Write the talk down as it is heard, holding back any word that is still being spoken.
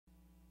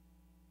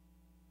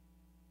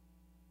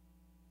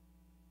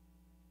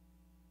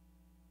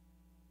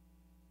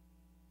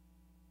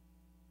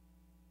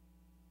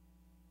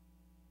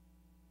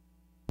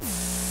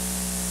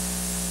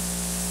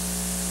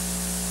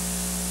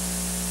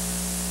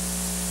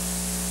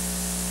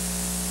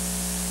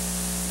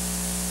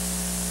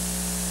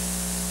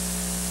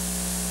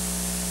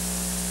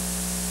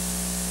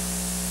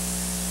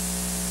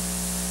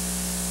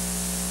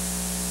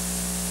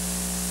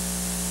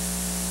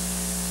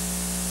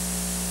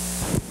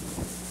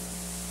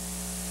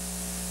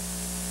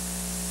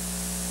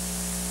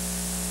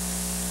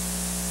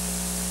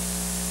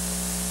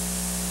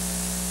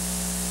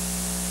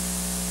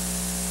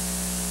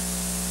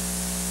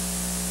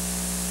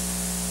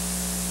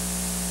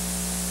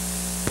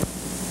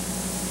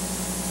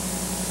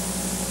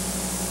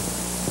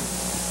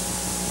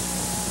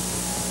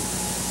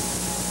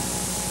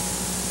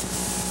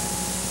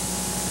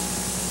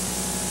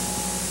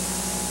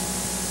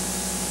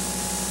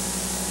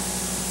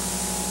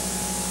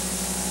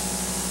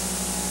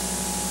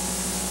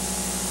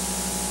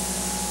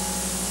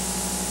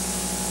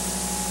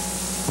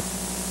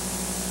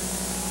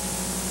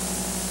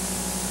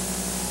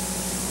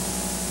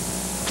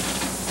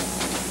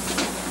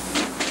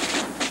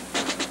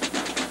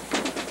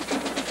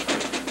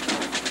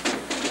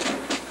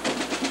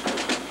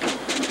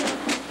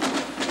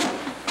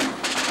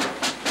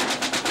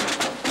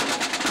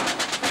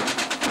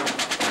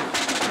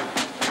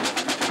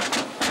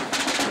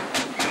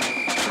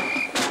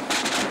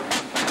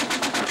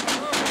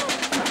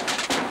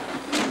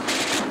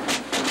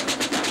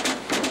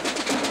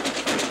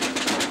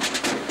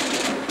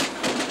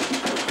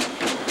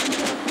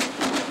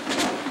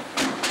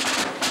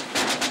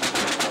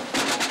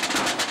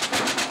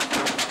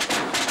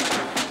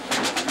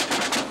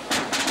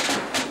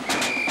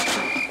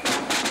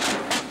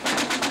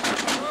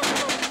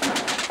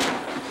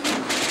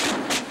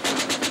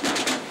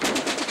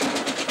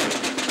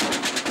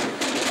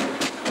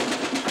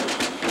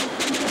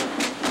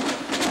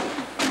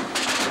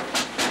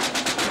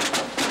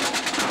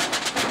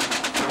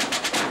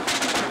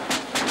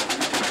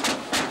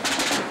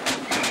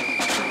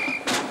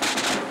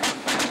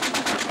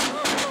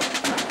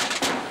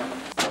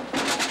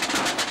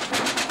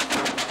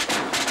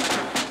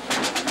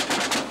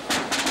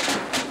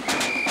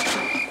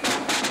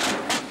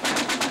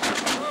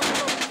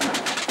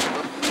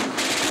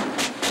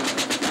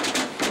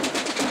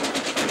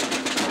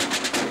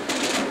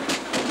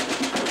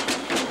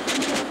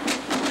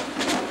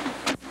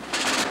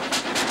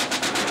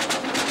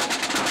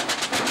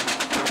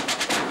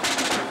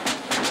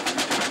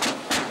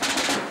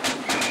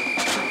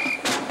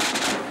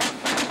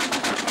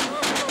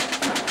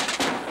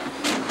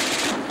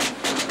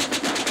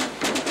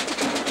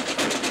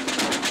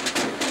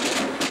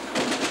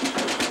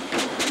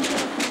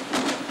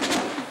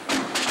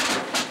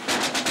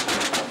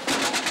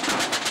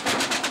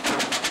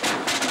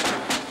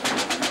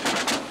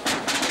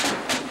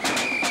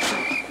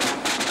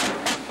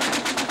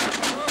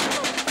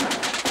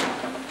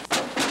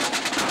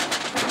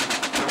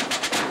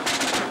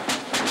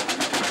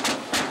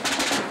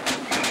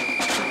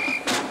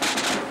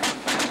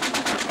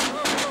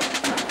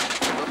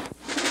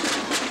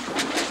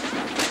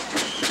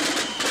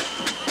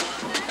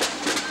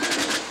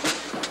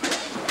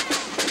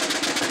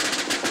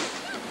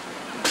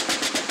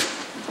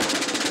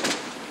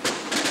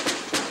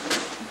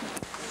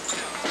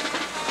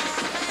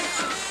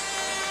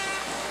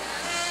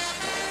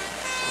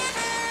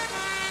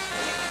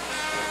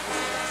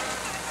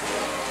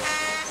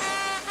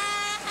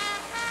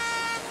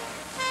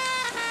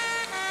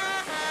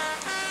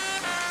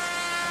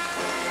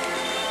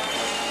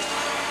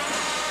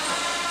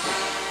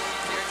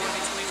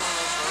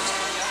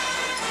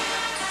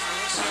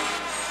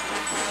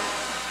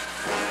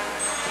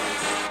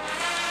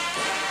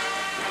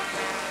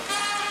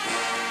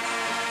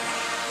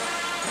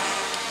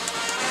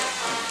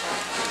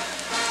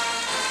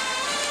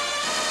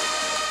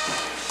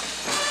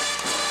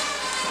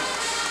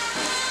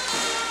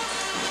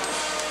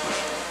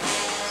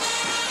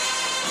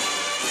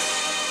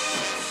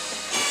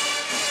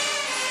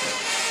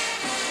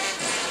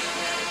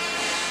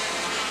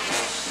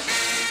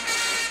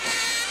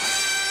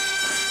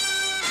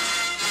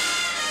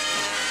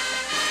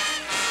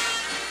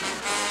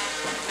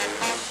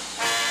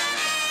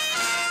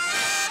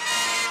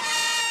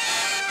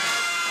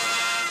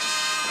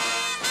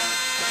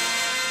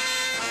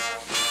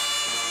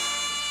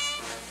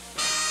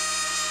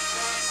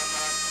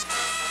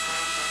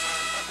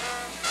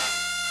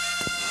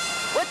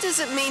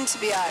it mean to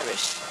be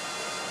Irish?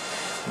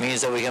 It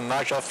means that we can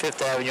march off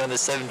Fifth Avenue on the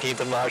 17th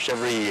of March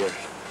every year.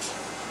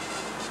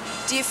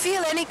 Do you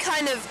feel any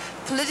kind of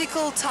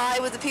political tie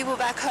with the people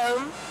back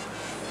home?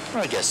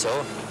 I guess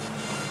so.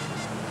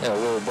 Yeah,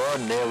 we were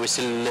born there. We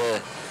still,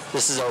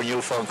 this is our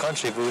newfound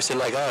country, but we still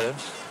like Ireland.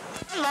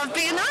 I love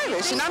being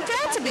Irish, and I'm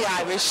proud to be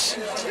Irish.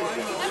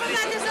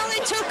 There's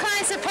only two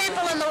kinds of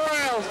people in the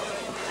world.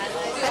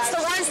 It's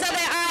the ones that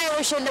are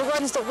Irish and the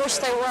ones that wish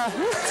they were.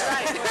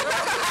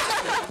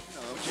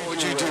 What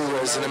would you do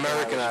as an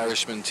American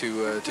Irishman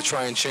to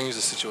try and change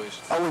the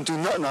situation? I wouldn't do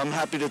nothing. I'm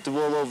happy that they're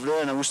all over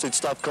there, and I wish they'd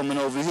stop coming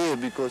over here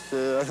because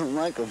I don't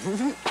like them.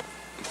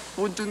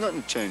 I wouldn't do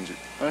nothing to change it.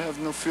 I have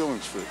no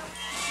feelings for it.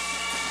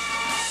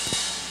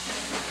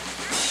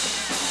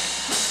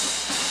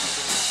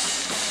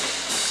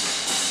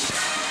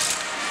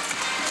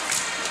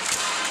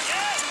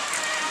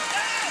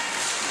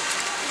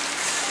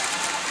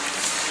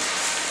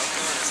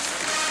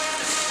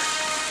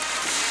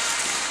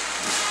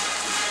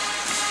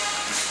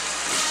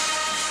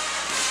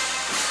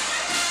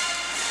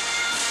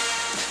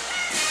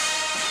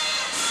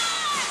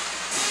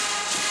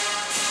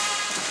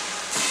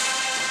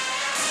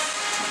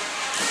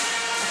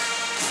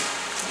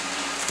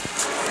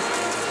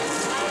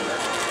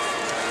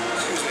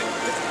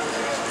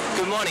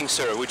 Good morning,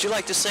 sir. Would you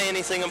like to say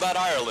anything about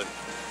Ireland?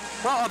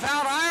 Well,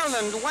 about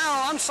Ireland,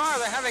 well, I'm sorry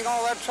they're having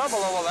all that trouble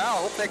over there. I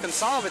hope they can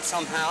solve it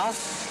somehow.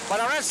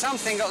 But I read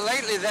something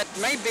lately that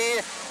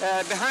maybe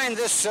behind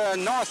this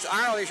North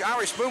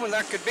Irish movement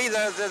there could be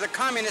the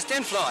communist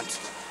influence.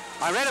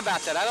 I read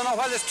about that. I don't know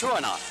whether it's true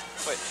or not.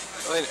 Wait,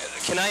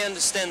 can I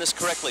understand this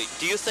correctly?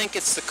 Do you think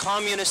it's the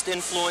communist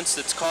influence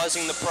that's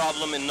causing the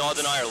problem in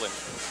Northern Ireland?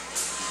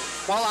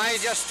 Well, I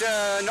just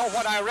know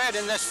what I read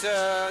in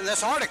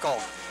this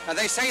article.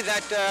 They say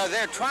that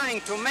they're trying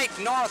to make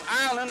North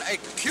Ireland a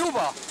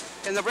Cuba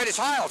in the British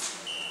Isles.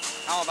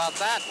 How about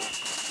that?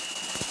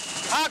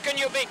 How can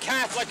you be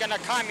Catholic and a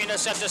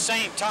communist at the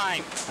same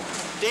time?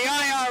 The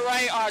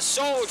IRA are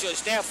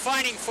soldiers. They're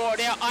fighting for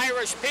their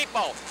Irish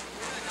people.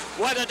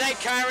 Whether they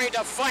carry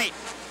the fight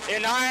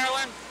in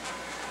Ireland,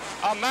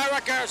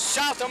 America,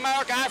 South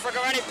America, Africa,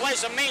 or any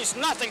place, it means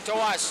nothing to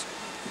us.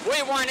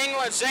 We want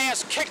England's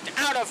ass kicked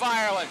out of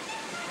Ireland.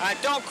 And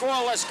don't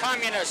call us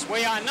communists.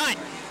 We are not.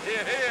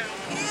 Here, here.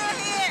 Here,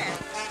 here.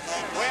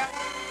 Go ahead.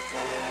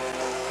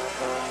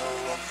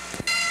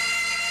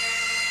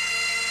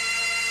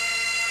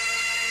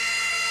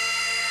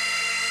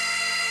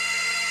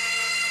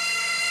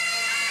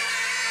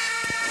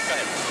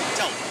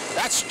 Tell me.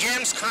 That's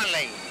James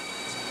Connolly,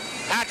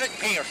 Patrick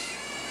Pearse,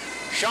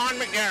 Sean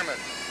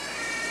McDermott,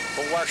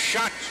 who were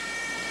shot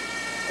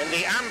in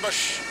the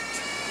ambush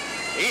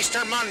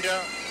Easter Monday,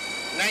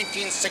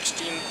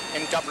 1916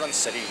 in Dublin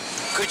City.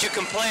 Could you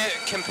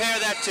compare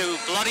that to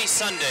Bloody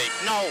Sunday?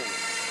 No.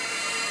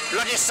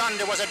 Bloody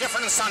Sunday was a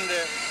different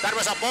Sunday. That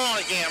was a ball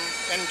game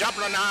in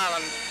Dublin,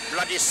 Ireland,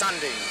 Bloody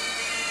Sunday.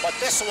 But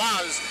this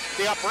was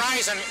the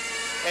uprising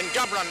in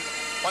Dublin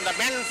when the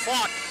men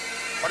fought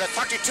for the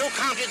 32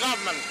 county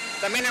government,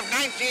 the men of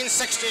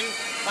 1916,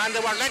 and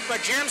they were led by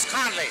James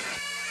Connolly.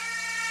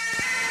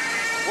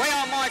 We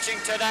are marching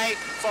today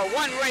for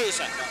one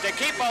reason, to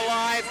keep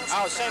alive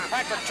our St.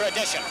 Patrick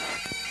tradition.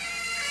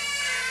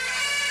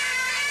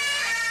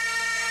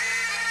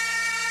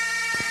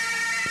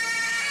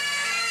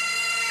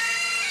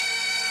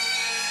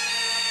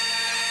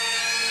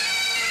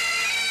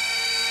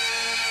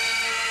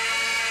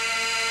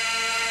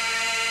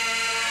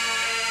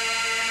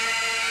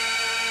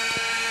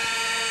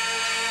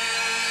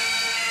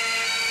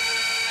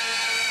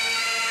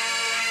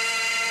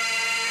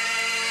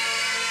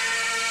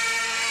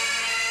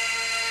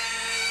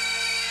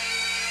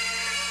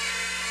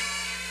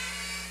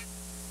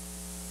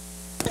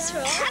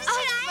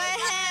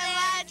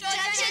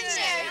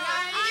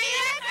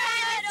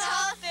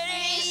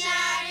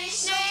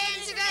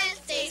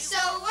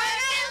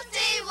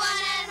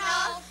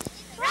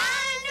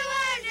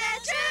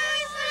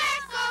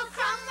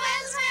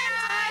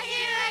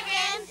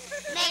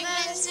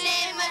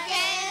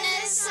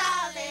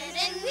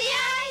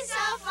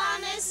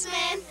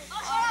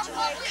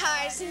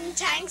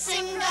 Tanks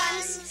and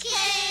guns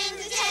came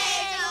to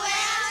take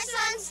away our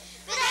sons,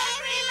 but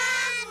every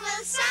man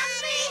will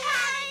stand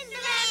behind the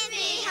men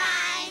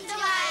behind the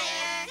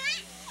wire.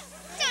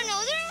 Don't know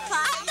they're in the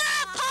public!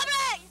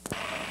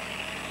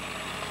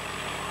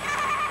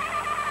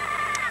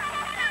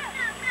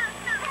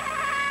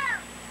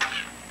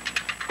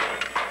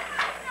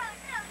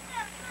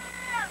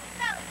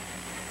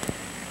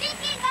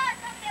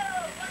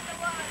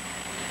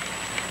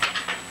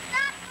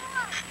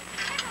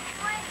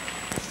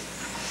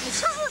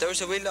 There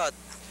was a wee lad,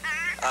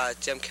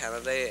 Jim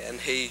Kennedy, and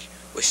he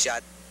was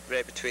shot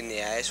right between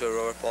the eyes with a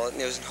rubber bullet, and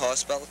he was in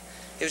hospital.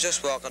 He was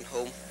just walking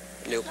home,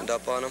 and they opened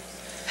up on him,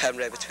 hit him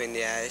right between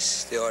the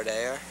eyes, the odd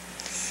eye.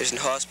 He was in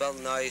hospital,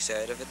 now he's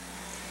out of it.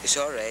 He's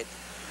alright.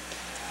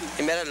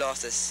 He might have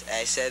lost his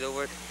eyesight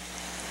over it.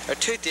 They're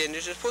too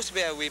dangerous. There's supposed to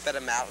be a wee bit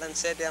of metal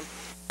inside them.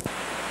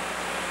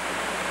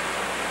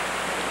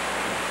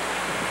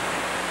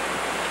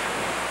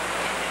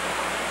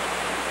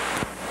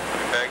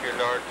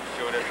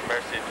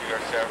 mercy to your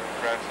servant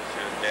Francis,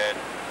 who is dead,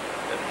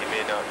 that he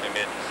may not be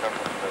made to suffer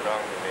for the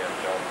wrong he may have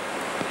done.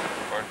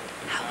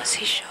 How was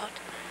he shot?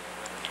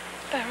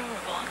 By a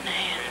rubber ball in the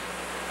hand.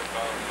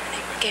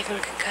 They gave him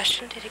a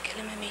concussion. Did it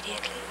kill him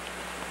immediately?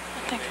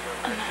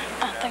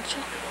 I think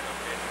so.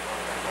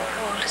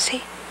 How old is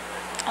he?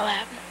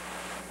 11.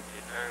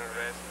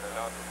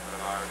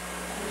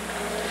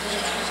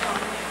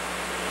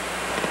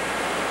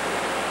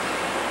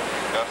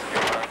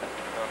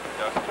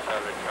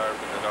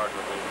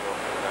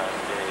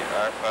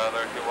 Our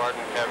Father, who art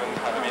in heaven,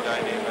 hallowed be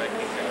thy name, thy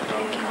kingdom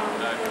come.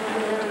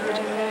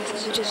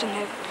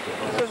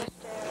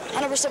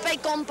 And there was a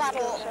big gun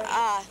battle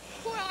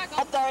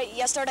up there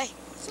yesterday.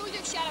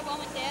 Soldiers shot a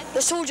woman dead.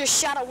 The soldiers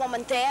shot a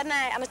woman dead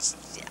now, and it's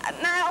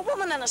now a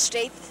woman in the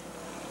street.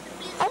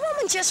 A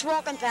woman just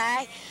walking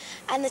by,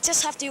 and they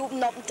just have to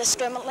open up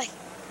indiscriminately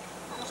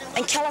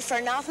and kill her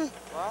for nothing.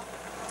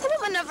 The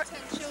woman never...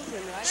 10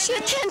 children, right? She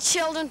had 10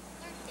 children.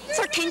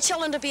 13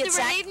 children to be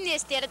exact. They were leaving the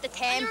estate at the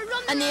time,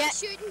 and the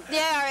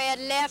IRA had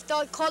left,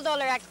 called all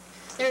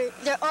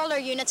their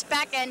units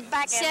back in,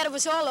 said it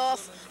was all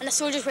off, and the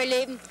soldiers were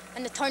leaving,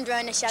 and they turned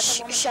around and shot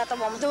the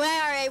woman. The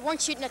IRA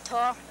weren't shooting at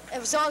all. It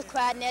was all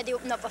quiet, and they had to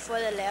open up before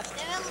they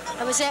left.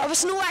 There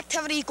was no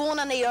activity going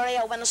in the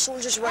area when the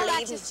soldiers were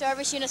leaving. Active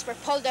service units were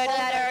pulled out of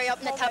that area up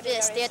in the top of the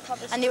estate,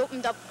 and they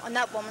opened up on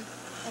that woman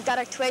and got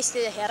her twice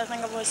through the head, I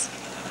think it was.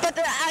 But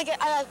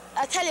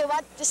I tell you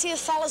what, you see the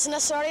fellas in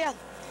this area,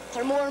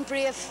 they're more than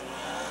brave.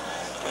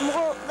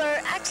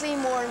 They're actually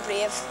more than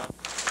brave.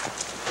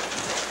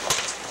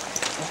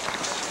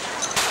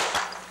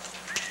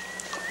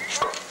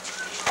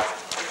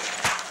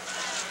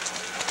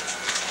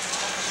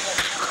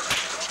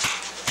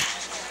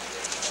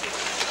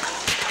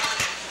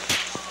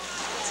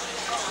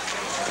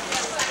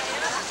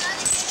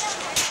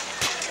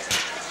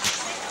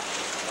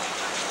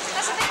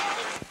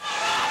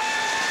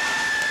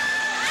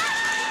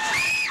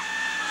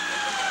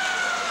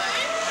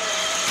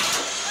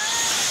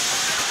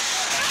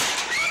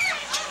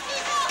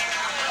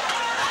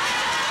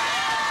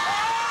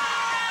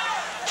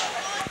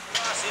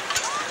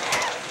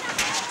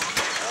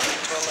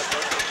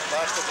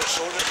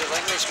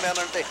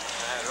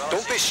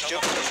 Don't be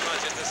stupid.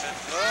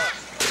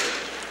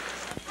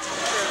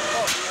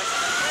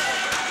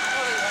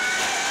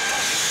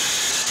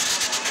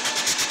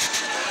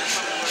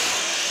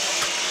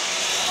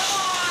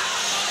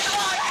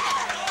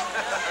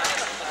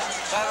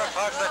 Tyler,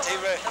 park that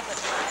T-Ray.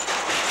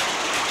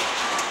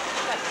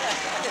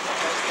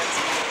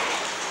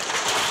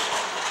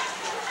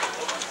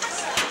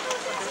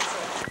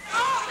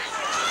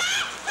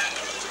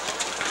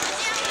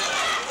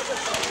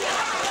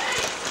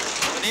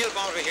 Neil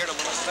Bond over here, I'm going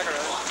to stick around.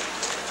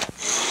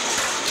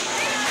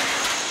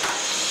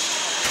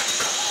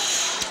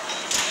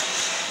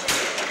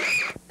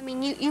 I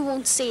mean, you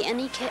won't see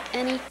any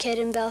kid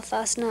in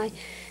Belfast now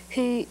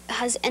who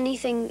has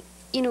anything,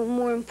 you know,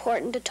 more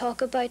important to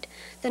talk about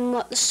than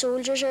what the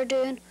soldiers are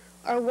doing,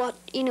 or what,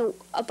 you know,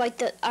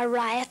 about a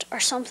riot or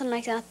something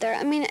like that there.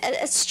 I mean,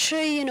 it's true,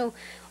 you know,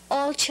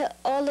 all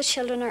the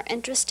children are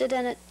interested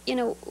in it, you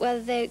know,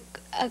 whether they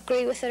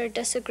agree with it or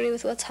disagree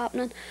with what's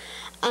happening.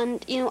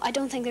 And, you know, I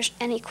don't think there's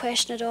any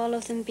question at all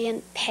of them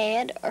being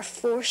paid or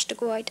forced to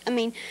go out. I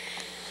mean,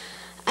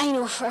 I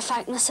know for a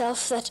fact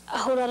myself that a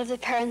whole lot of the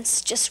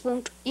parents just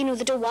won't, you know,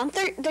 they don't want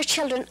their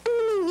children.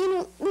 I mean, you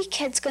know, we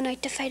kids going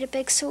out to fight a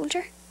big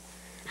soldier.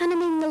 And I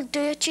mean, they'll do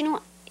it, you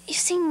know. You've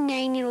seen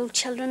 9-year-old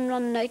children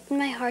running out, and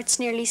my heart's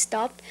nearly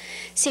stopped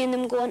seeing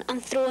them going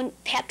and throwing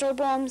petrol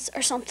bombs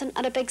or something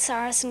at a big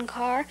Saracen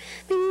car.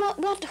 I mean,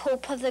 what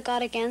hope have they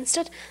got against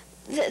it?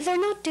 They're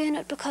not doing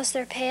it because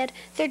they're paid.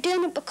 They're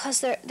doing it because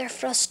they're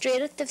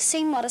frustrated. They've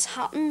seen what has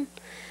happened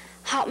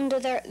to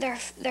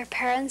their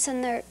parents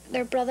and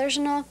their brothers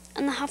and all,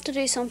 and they have to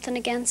do something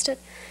against it.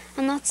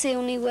 And that's the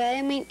only way.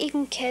 I mean,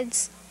 even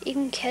kids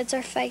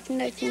are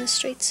fighting out in the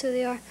streets, so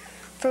they are,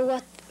 for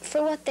what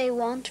they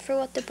want, for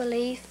what they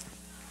believe.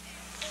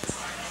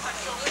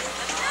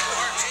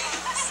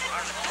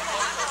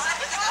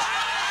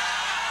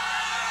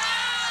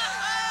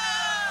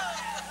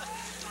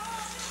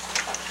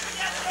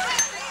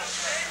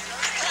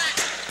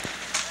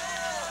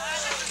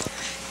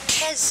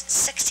 Kids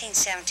 16,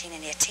 17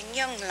 and 18,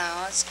 young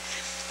lads,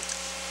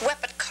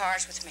 whipping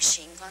cars with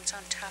machine guns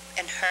on top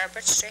in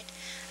Herbert Street,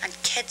 and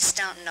kids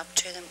standing up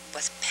to them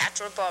with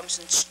petrol bombs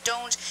and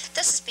stones.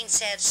 This has been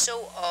said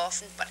so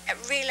often, but it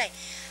really,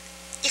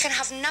 you can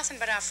have nothing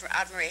but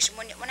admiration.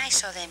 When I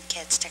saw them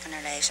kids taking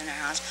their lives in their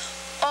hands,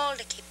 all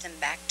to keep them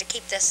back, to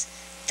keep this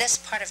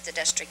part of the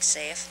district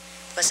safe,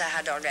 because I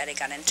had already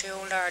got into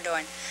Old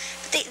Ardoyne.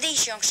 But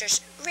these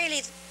youngsters,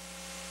 really,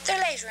 their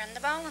lives were in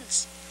the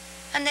balance.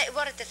 And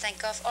what did they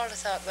think of? All they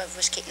thought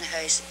was keeping the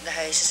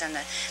houses and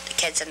the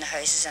kids in the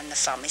houses and the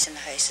families in the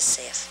houses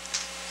safe.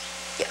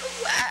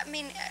 I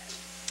mean,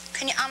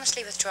 can you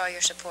honestly withdraw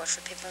your support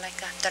for people like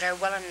that are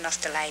willing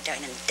enough to lie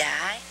down and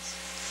die?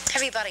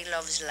 Everybody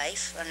loves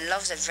life and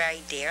loves it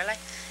very dearly,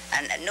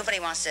 and nobody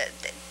wants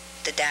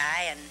to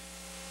die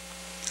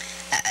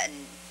and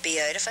be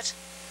out of it.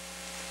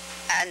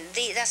 And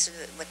that's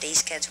what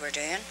these kids were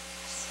doing.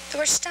 They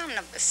were standing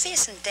up,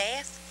 facing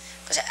death.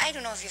 Because I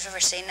don't know if you've ever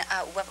seen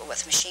a whippet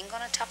with a machine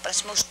gun on top, but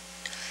it's the most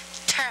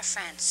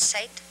terrifying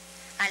sight.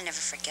 I'll never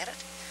forget it.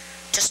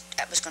 Just,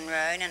 it was going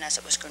round, and as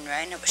it was going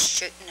round, it was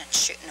shooting and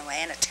shooting away,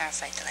 and it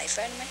terrified the life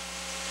out of me.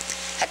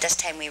 At this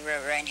time, we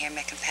were around here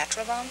making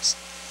petrol bombs.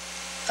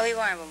 Oh, we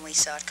weren't when we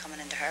saw it coming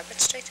into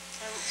Herbert Street.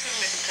 We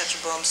were making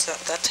petrol bombs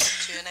at that time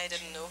too, and I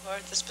didn't know her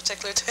at this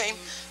particular time.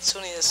 It's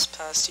only this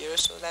past year or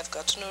so that I've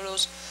got to know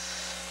Rose.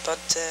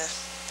 But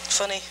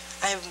funny,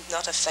 I'm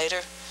not a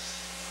fighter,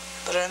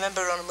 but I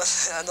remember running with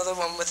another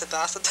one with a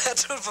bath of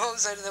petrol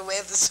bombs out of the way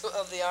of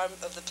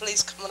the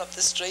police coming up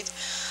the street.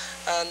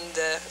 And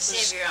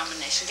save your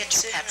ammunition, get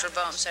your petrol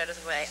bombs out of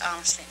the way.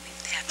 Honestly,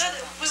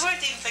 we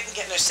weren't even thinking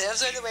getting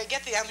ourselves out of the way,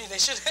 get the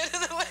ammunition out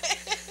of the way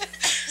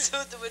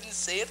so they wouldn't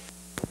see it.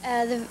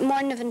 The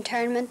morning of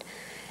internment,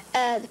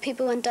 the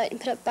people went out and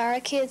put up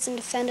barricades and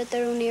defended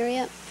their own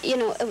area. You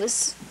know, it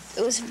was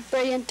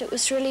brilliant. It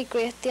was really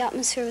great. The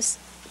atmosphere was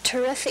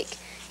terrific.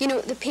 You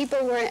know, the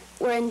people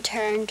were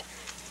interned.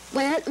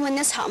 When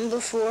this happened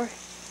before,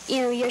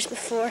 you know, years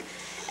before,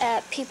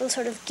 people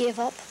sort of gave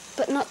up.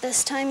 But not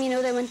this time. You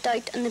know, they went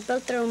out and they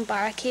built their own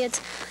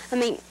barricades. I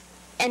mean,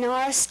 in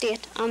our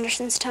estate,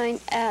 Andersonstown,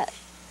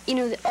 you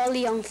know, all the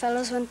young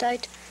fellows went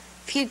out.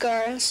 A few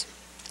girls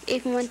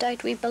even went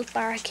out. We built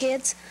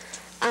barricades.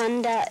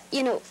 And,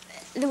 you know,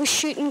 there was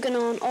shooting going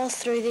on all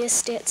through the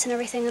estates and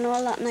everything, and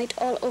all that night,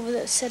 all over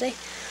the city.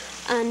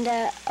 And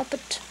up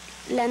at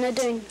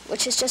Lenadoon,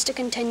 which is just a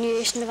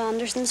continuation of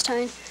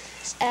Andersonstown,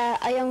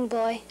 a young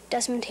boy,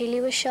 Desmond Healy,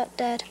 was shot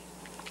dead.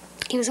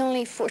 He was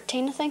only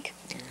 14, I think.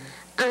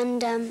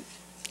 And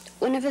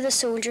whenever the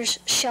soldiers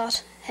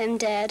shot him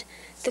dead,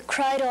 the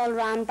crowd all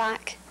ran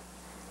back,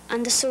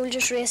 and the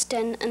soldiers raced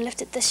in and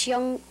lifted this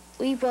young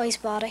wee boy's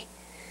body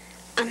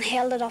and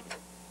held it up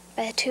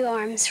by 2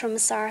 arms from a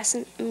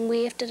Saracen and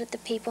waved it at the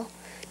people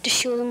to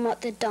show them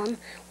what they'd done.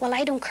 Well,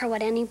 I don't care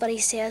what anybody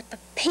says, but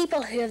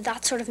people who have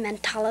that sort of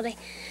mentality,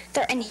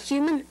 they're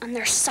inhuman and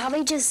they're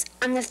savages,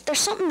 and there's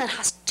something that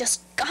has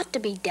just got to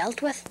be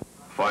dealt with.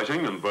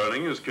 Fighting and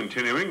burning is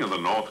continuing in the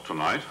north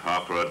tonight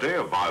after a day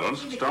of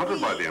violence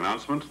started by the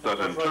announcement that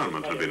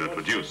internment had been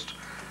introduced.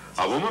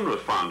 A woman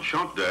was found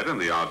shot dead in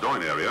the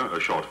Ardoyne area a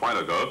short while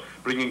ago,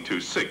 bringing to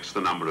 6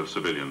 the number of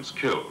civilians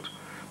killed.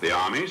 The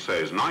army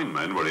says 9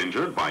 men were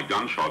injured by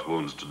gunshot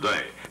wounds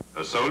today.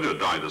 A soldier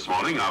died this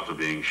morning after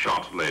being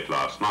shot late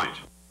last night.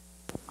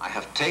 I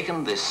have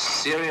taken this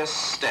serious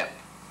step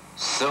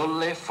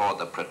solely for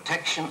the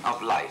protection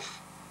of life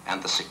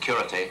and the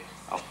security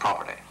of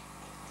property.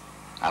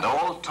 At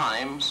all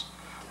times,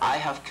 I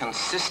have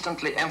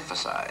consistently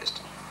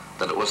emphasized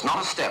that it was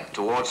not a step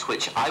towards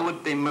which I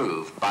would be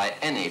moved by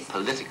any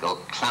political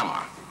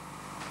clamor.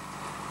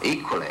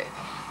 Equally,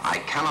 I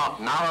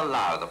cannot now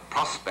allow the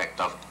prospect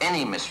of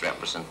any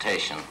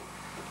misrepresentation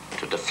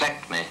to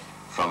deflect me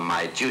from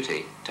my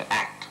duty to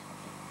act.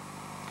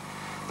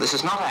 This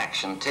is not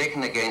action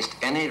taken against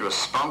any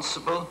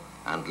responsible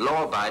and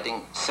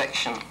law-abiding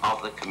section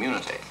of the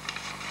community,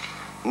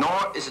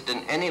 nor is it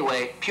in any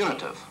way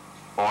punitive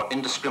or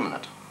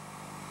indiscriminate.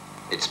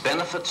 Its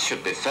benefits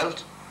should be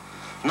felt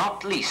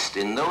not least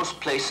in those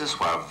places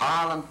where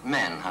violent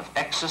men have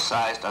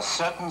exercised a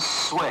certain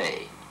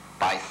sway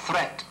by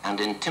threat and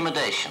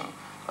intimidation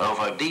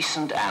over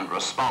decent and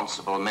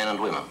responsible men and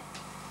women.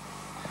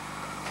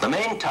 The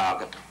main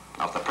target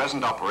of the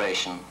present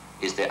operation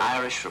is the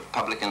Irish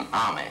Republican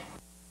Army.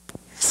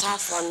 It's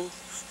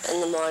 1:30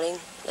 in the morning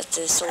that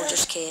the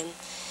soldiers came,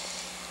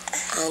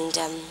 and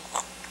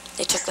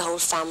they took the whole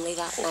family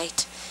that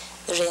night.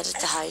 They raided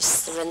the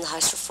house. They were in the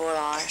house for 4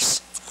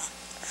 hours,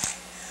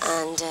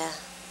 and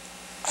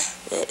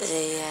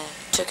they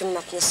took him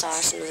up in the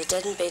Saracen. They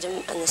didn't beat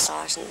him in the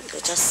Saracen.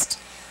 They just,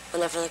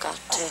 whenever they got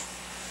to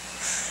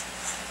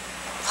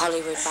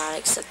Hollywood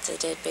Barracks, that they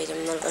did beat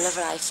him.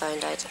 Whenever I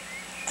found out,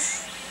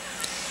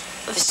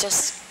 it was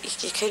just,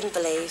 you couldn't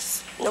believe.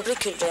 Nobody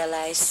could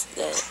realise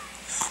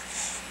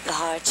the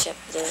hardship,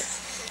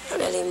 not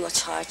really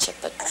much hardship,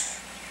 but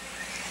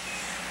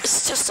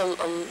it's just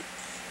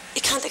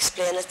you can't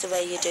explain it the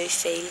way you do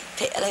feel.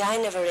 Like, I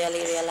never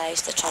really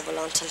realised the trouble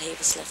until he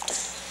was lifted.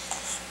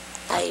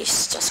 I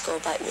used to just go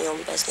about my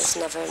own business,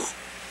 never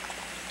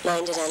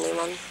minded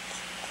anyone.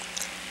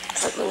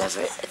 But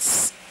whenever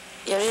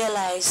you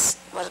realise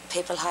what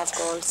people have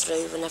gone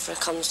through whenever it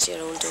comes to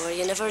your own door.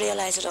 You never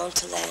realise it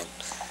until then.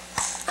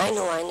 I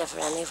know I never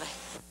anyway.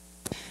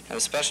 Now,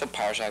 the Special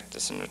Powers Act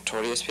is a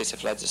notorious piece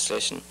of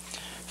legislation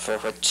for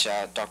which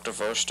Dr.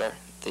 Vorster,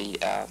 the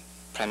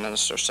Prime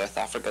Minister of South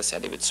Africa,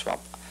 said he would swap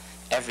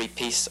every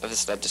piece of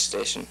this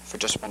legislation for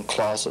just one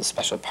clause of the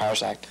Special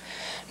Powers Act.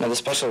 Now, the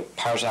Special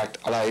Powers Act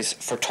allows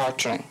for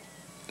torturing.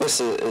 This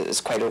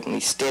is quite openly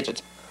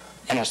stated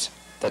in it,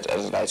 that it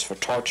allows for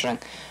torturing,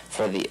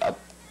 for the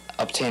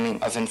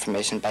obtaining of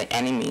information by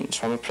any means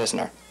from a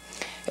prisoner.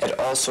 It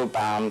also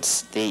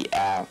bans the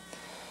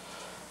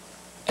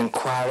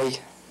inquiry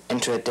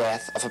into a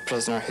death of a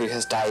prisoner who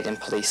has died in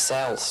police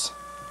cells.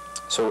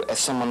 So if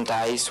someone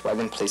dies while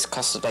in police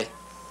custody,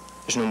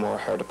 There's no more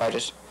heard about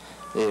it.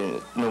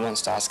 No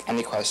one's to ask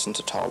any questions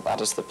at all.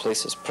 That is the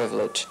police's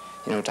privilege,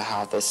 you know, to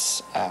have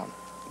this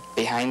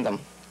behind them.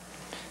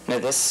 Now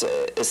this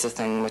is the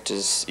thing which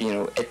is, you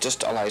know, it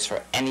just allows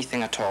for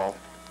anything at all.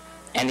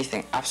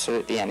 Anything,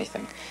 absolutely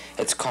anything.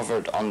 It's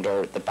covered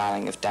under the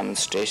banning of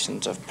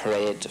demonstrations, of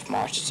parades, of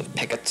marches, of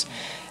pickets.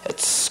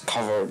 It's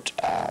covered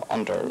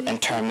under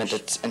internment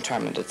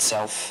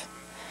itself.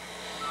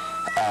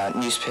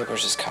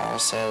 Newspapers, as Carol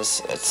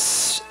says,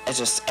 it's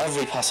just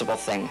every possible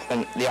thing.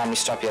 When the army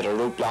stop you at a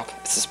roadblock,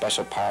 it's a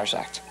Special Powers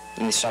Act.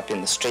 When they stop you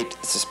in the street,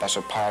 it's a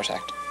Special Powers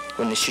Act.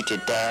 When they shoot you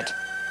dead,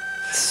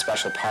 it's a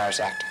Special Powers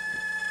Act.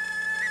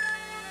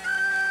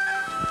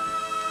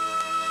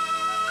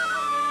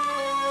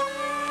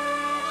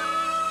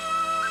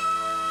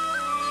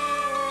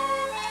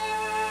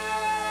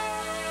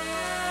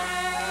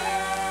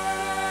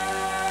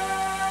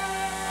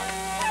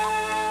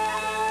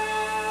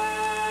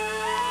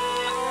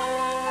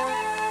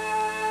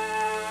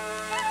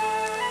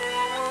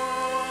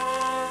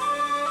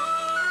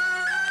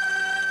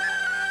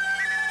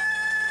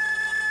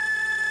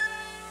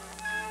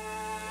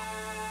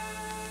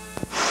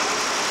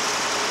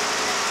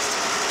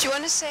 Do you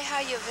want to say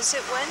how your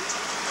visit went?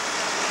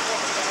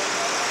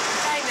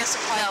 Very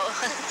disappointing. No.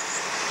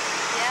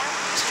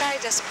 Yeah? It's very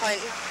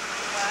disappointing.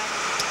 Why?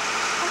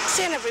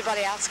 Seeing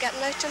everybody else getting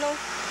out, you know.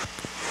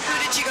 Who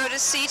did you go to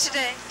see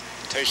today?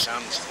 Two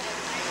sons.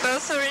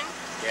 Both are in?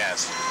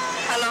 Yes.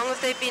 How long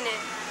have they been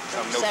in?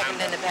 From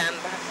November. 2nd of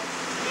November.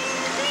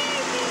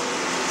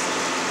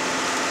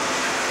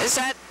 Is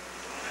that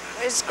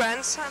his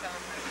grandson?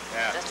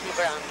 Yeah. That's my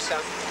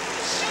grandson.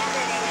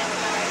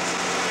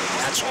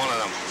 That's one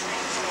of them.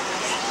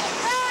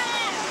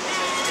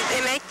 Did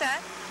they make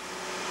that?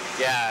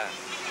 Yeah,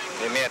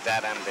 they made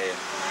that and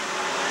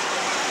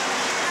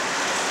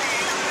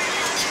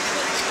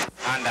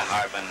the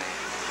Harbin,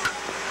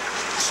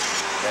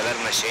 the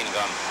little machine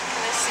gun.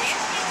 Can I see it?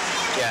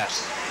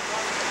 Yes.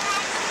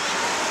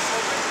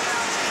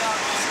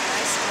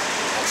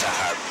 That's a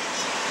Harp.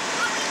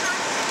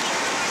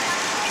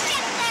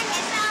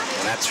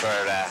 And that's for,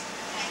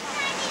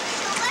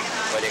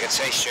 well, you could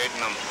say shooting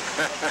them.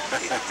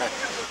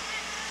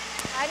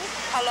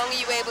 How long are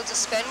you able to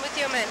spend with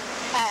your men?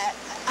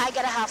 I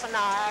get a half an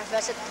hour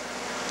visit,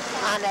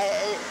 and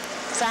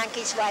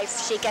Frankie's wife,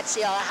 she gets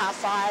the other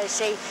half hour.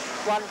 See,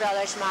 one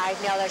brother's married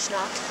and the other's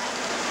not.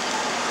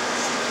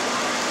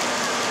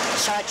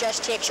 So it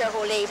just takes your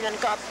whole evening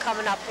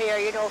coming up here,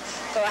 you know,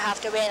 so I have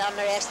to wait on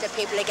the rest of the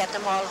people to get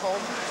them all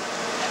home.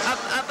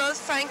 Are both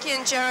Frankie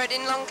and Gerard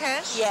in Long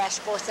Cash? Yes,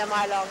 both of them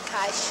are Long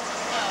Cash.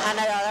 And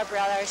our other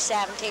brother is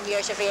 17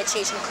 years of age,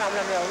 he's in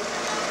Crumlin Road.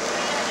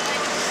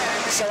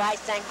 So I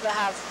think we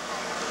have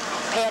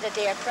paid a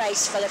dear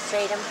price for the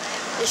freedom.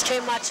 There's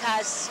too much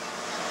has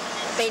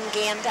been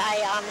gained, I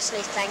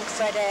honestly think,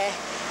 for the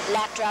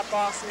let drop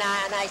off now,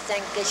 and I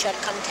think they should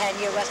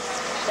continue with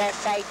their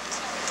fight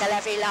till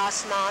every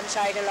last man's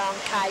out of Long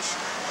Cash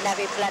and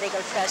every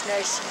political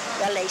prisoner's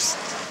released.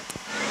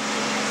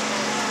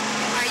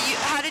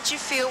 How did you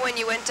feel when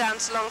you went down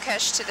to Long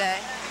Cash today?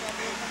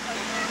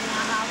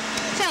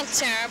 Felt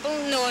terrible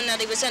knowing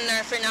that he was in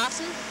there for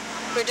nothing,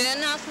 for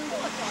doing nothing.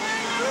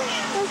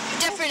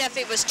 Different if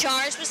he was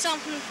charged with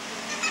something,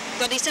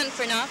 but he's in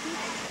for nothing.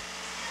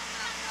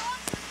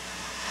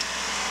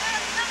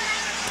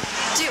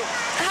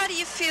 How do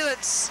you feel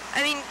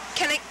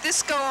can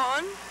this go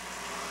on?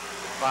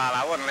 Well,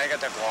 I wouldn't like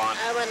it to go on.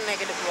 I wouldn't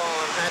like it to go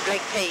on. I'd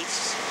like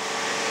peace.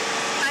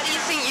 How do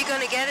you think you're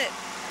going to get it?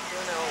 I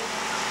don't know.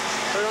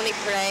 We're only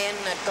praying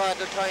that God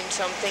will turn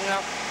something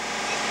up,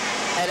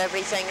 that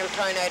everything will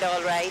turn out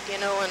all right, you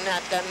know, and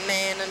that the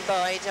men and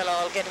boys will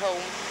all get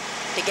home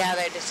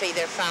together to see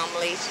their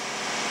families.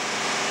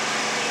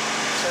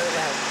 So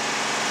that.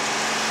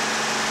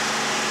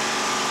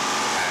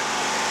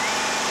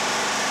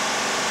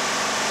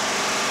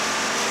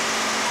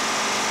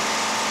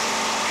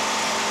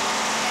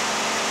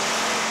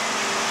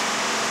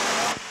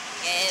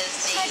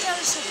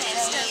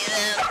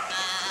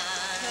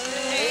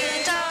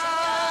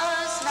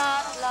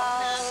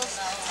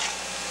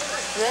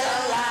 The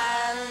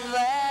land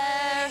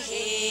where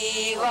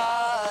he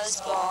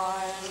was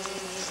born,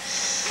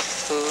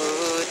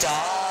 who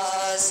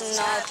does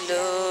not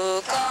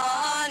look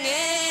on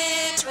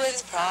it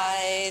with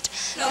pride,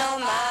 no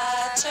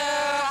matter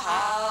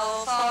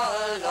how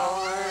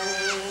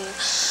forlorn.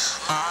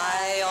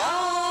 I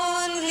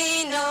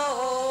only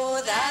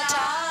know that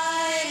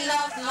I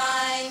love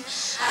mine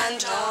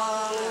and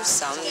hope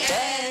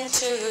someday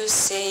to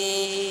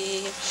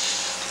see.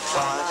 For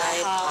my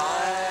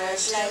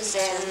heart lives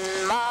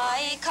in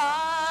my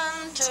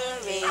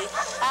country,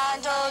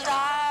 and old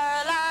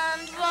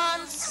Ireland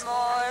once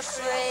more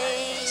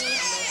free.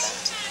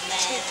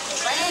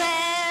 When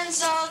men's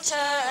all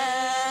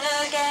turn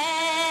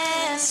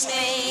against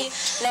me,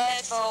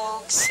 let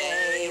folks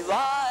say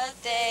what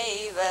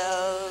they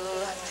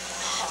will.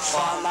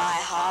 For my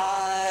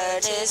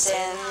heart is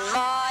in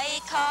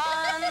my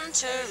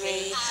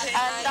country,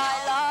 and I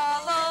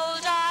love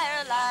old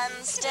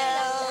Ireland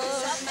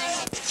still.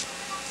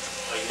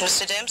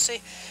 Mr.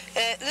 Dempsey,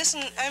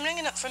 listen, I'm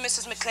ringing up for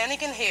Mrs.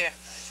 McClenaghan here.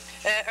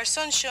 Her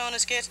son Sean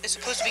is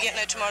supposed to be getting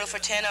out tomorrow for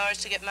 10 hours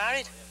to get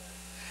married.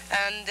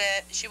 And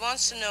she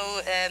wants to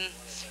know,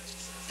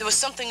 there was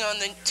something on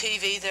the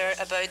TV there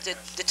about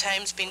the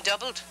times being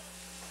doubled.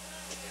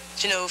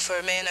 You know,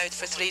 for men out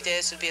for 3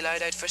 days would be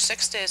allowed out for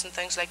 6 days and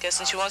things like this.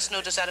 And she wants to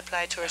know, does that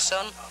apply to her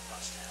son?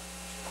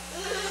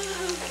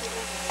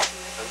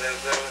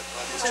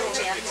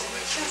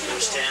 It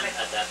was 10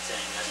 at that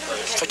time.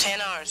 For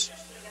 10 hours?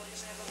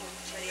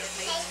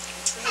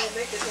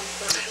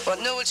 Well,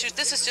 no, well,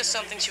 this is just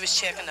something she was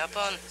checking up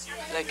on.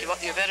 Like,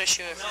 you're better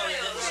sure.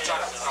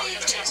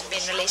 It has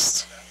been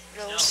released,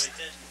 Rose.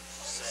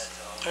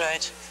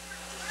 Right.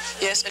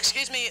 Yes,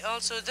 excuse me,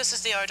 also, this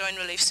is the Ardoyne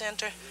Relief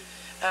Centre.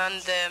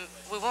 And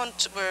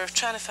we're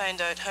trying to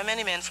find out how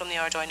many men from the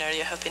Ardoyne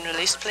area have been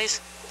released,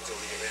 please.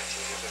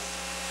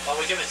 Oh,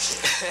 we'll give it to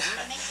you.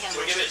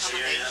 We'll give it to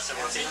you.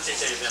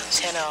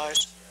 10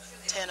 hours.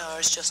 10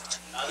 hours, just.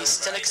 He's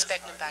still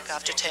expecting him back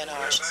after 10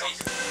 hours.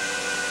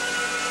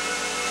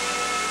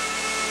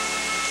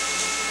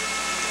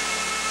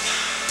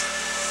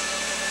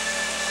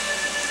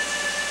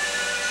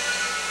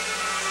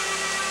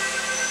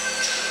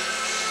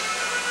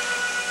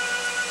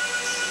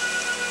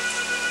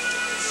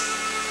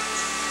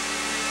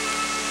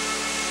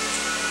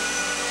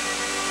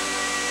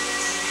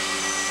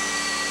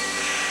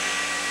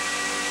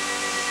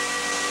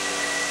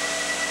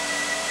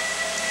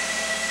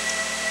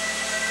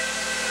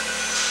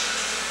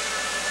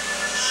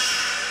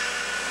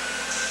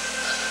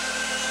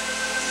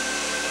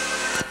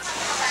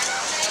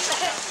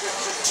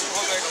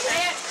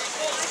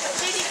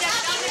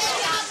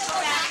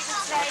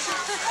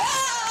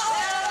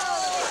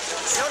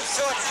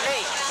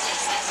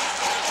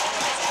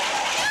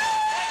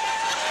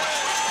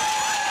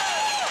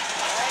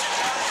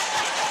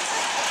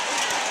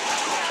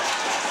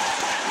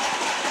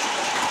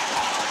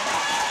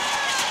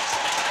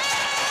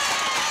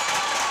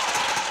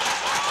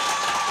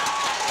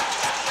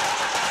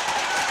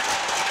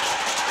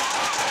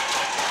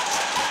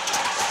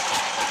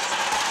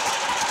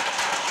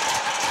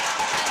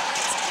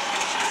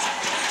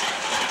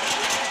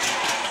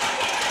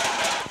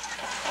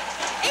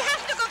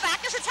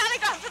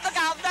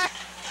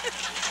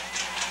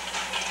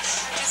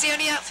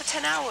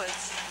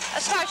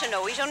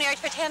 No, he's only out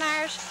for 10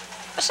 hours.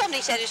 But somebody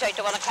said he's out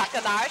to 1 o'clock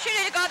an hour.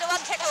 Surely to God, the one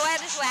take away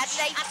this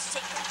Wednesday.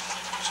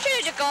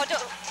 Surely to God,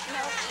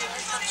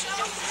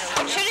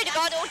 surely to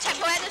God, don't take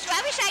away this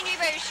Wednesday. We sang you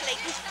very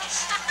sleepy.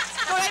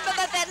 Go right by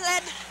my bed,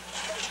 Lynn.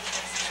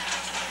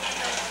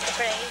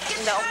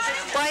 No.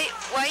 Why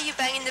are you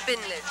banging the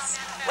bin lids?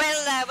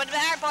 Well, when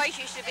our boys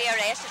used to be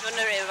arrested when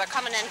they were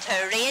coming into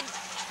a raid,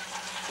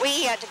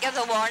 we had to give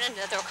the warning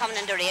that they were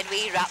coming into a raid.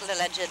 We rattled the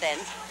lids of the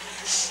bin.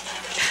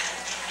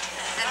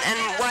 And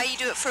why you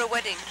do it for a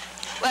wedding?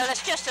 Well,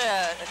 it's just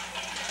the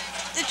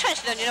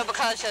tradition, you know,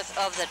 because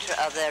of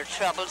their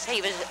troubles.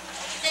 He was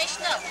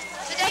traditional.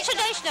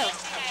 Traditional.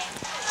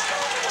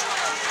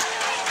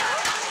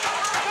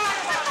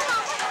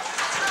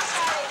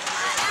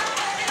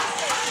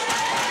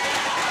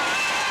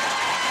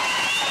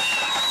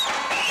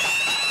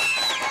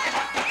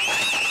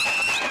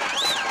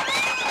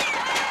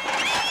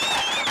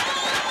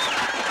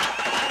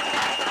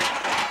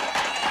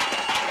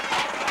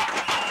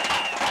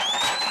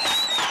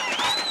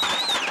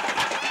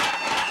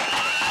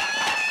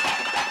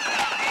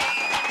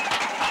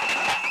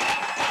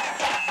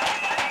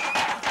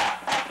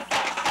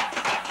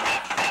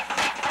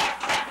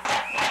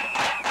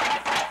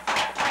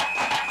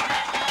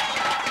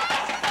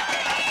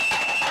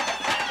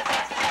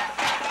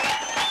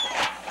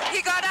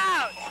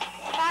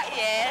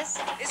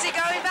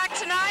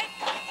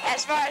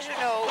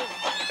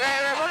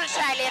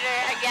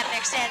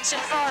 Extension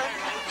for him.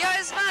 You're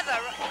his mother,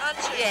 aren't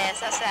you? Yes,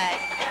 that's right.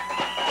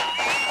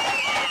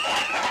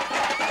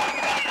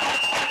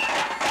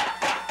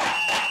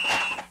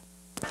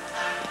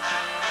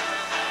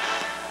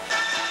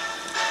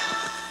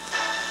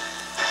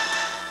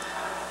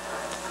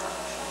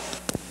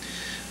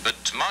 But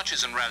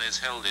marches and rallies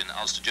held in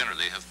Ulster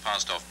generally have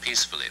passed off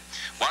peacefully.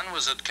 One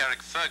was at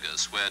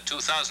Carrickfergus, where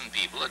 2,000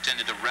 people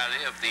attended a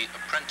rally of the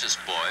apprentice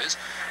boys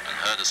and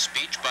heard a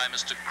speech by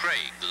Mr.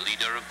 Craig, the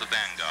leader of the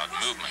Vanguard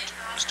movement.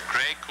 Mr.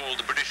 Craig called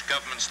the British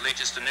government's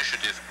latest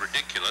initiative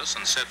ridiculous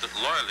and said that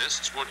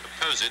loyalists would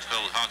oppose it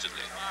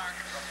wholeheartedly.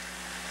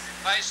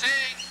 I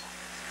say...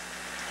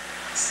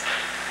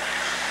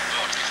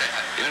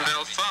 In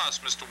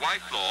Belfast, Mr.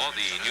 Whitelaw,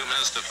 the new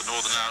Minister for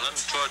Northern Ireland,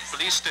 toured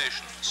police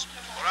stations.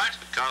 At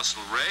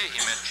Castlereagh, he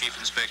met Chief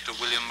Inspector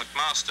William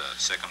McMaster,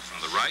 second from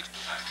the right,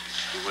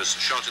 who was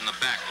shot in the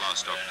back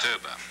last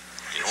October.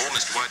 In all,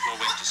 Mr. Whitelaw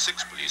went to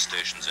 6 police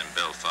stations in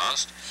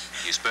Belfast.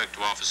 He spoke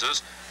to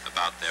officers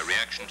about their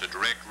reaction to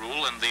direct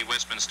rule and the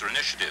Westminster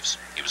initiatives.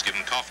 He was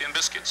given coffee and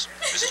biscuits.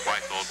 Mrs.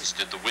 Whitelaw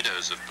visited the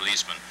widows of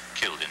policemen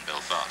killed in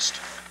Belfast.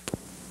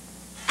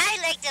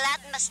 I'd like to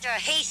let Mr.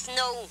 Heath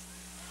know,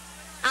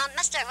 and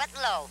Mr.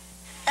 Whitelaw,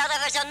 that if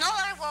there's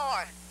another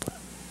war,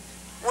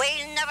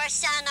 we'll never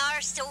sent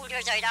our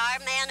soldiers out, our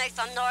men out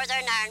from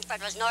Northern Ireland, but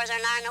it was Northern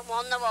Ireland that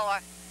won the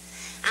war.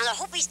 And I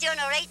hope he's doing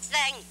the right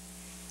thing.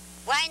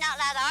 Why not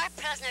let our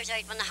prisoners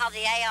out when they have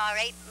the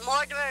IRA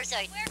murderers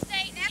out?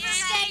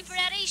 Stay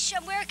British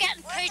and we're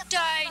getting put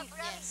down.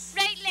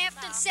 Right,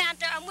 left and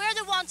centre, and we're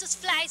the ones that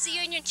flies the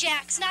Union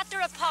Jacks, not the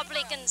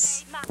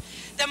Republicans.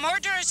 The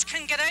murderers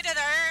can get out of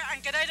there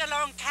and get out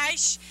along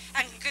Cash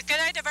and get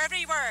out of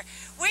everywhere.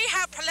 We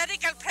have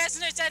political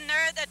prisoners in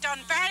there that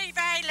done very,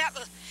 very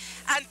little.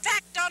 In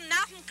fact, done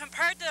nothing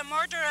compared to the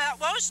murder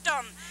that was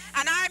done.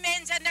 And our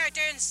men's in there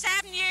doing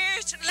 7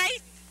 years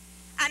life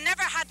and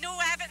never had no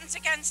evidence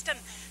against them.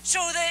 So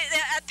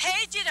the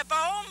page of the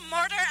bomb,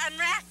 murder and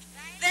wreck,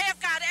 they've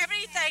got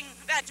everything.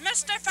 As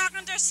Mr.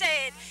 Faulkner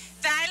said,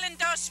 violence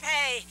does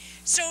pay.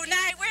 So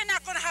now we're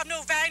not going to have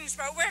no violence,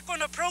 but we're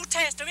going to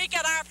protest and we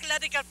get our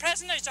political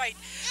prisoners out.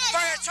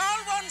 For it's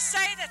all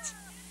one-sided.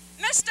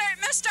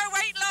 Mr.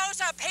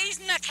 Whitelaw's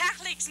appeasing the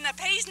Catholics and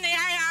appeasing the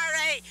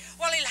IRA.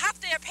 Well, he'll have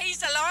to appease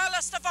the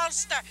loyalists of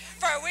Ulster,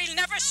 for we'll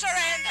never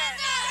surrender.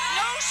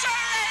 No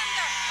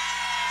surrender!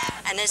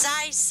 And as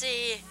I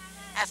say,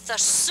 if they're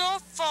so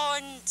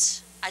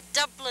fond of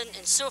Dublin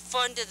and so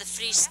fond of the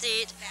Free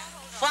State,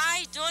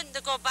 why don't they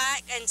go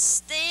back and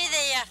stay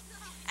there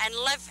and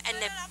live in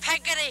the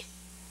piggery?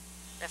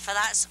 For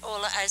that's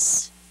all it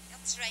is.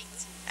 That's right.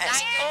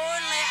 It's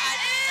only a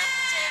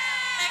dirty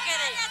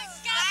piggery.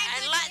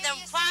 And let them,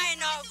 why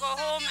not go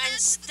home and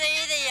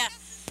stay there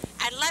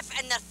and live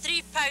in their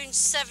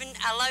 £3.7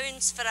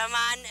 allowance for a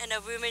man and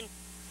a woman?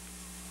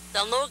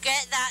 They'll not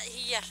get that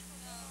here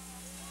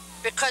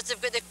because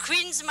they've got the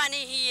Queen's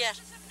money here.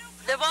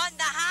 They want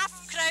the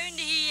half-crown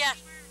here.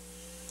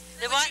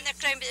 They want the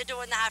crown, but they don't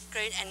want the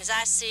half-crown. And as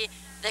I say,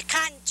 they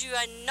can't do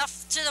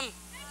enough to them.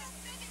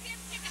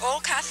 All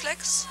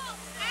Catholics?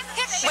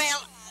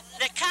 Well,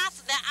 the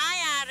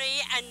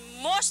IRA and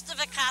most of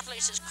the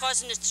Catholics is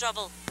causing the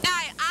trouble. Now,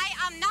 I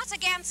am not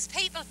against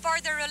people for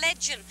their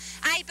religion.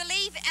 I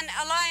believe in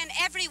allowing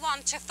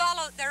everyone to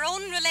follow their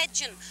own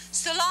religion,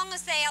 so long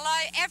as they allow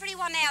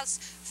everyone else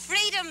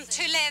freedom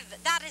to live.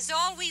 That is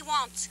all we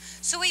want.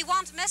 So we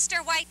want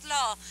Mr.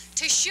 Whitelaw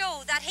to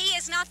show that he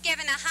is not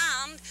giving a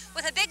hand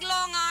with a big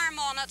long arm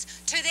on it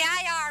to the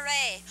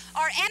IRA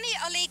or any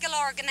illegal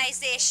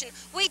organisation.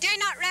 We do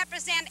not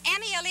represent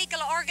any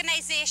illegal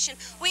organisation.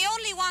 We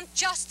only want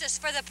justice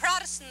for the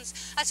Protestants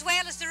as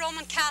well as the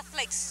Roman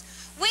Catholics.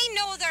 We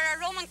know there are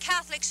Roman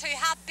Catholics who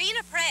have been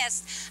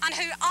oppressed and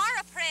who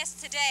are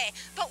oppressed today,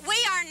 but we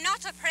are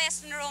not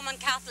oppressed in Roman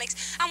Catholics,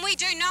 and we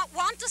do not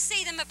want to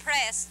see them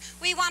oppressed.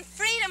 We want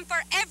freedom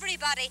for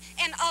everybody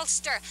in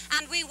Ulster,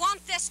 and we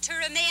want this to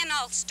remain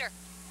Ulster.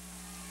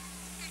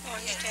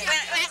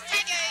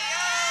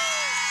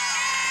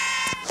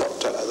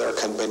 But there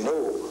can be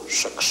no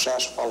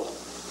successful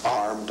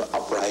armed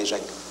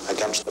uprising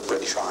against the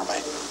British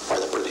Army or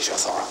the British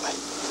Authority.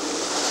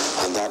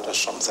 And that is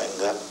something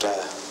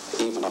that,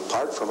 even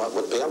apart from it,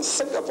 would be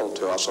unthinkable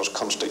to us as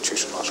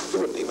constitutionalists. We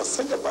wouldn't even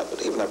think about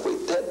it. Even if we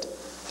did,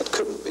 it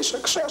couldn't be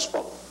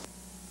successful.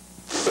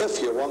 If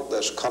you want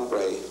this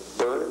country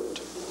burned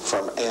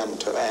from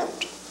end to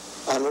end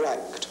and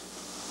wrecked,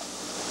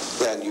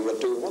 then you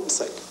would do one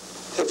thing.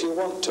 If you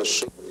want to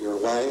see your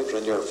wives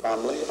and your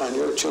family and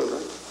your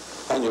children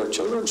and your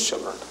children's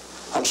children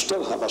and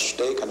still have a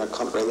stake in a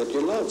country that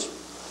you love,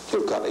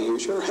 you've got to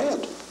use your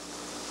head.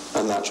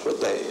 And that's what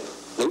the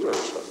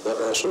leaders that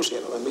are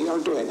associated with me are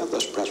doing at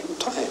this present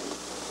time.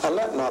 And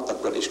let not the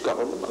British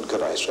government, and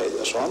could I say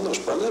this on this,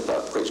 but let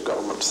the British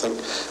government think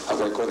that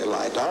we're going to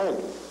lie down.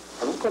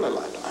 We're not going to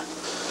lie down.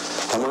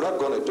 And we're not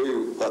going to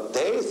do what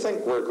they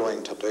think we're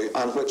going to do,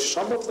 and which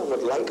some of them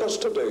would like us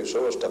to do,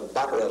 so as to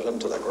batter us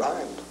into the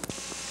ground.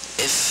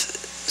 If,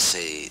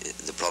 say,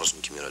 the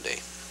Protestant community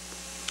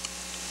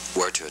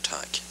were to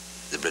attack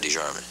the British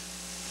Army,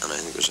 and I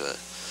think there's a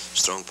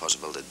strong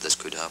possibility that this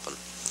could happen,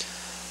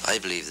 I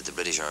believe that the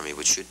British Army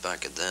would shoot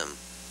back at them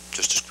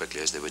just as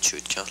quickly as they would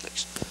shoot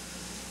Catholics.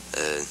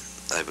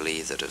 I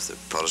believe that if the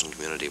Protestant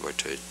community were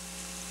to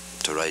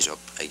rise up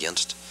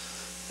against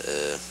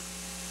the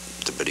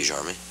British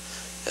Army,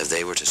 if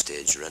they were to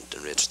stage rent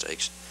and rate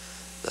strikes,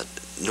 that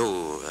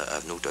I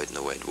have no doubt in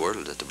the wide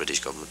world that the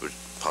British government would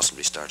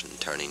possibly start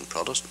interning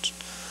Protestants.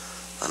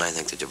 And I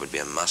think that there would be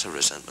a massive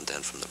resentment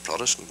then from the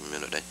Protestant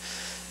community,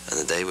 and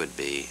that they would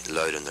be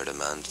loud in their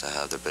demand to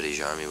have the British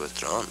Army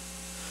withdrawn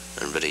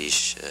and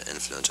British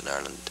influence in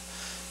Ireland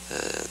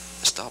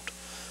stopped.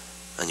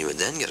 And you would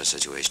then get a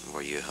situation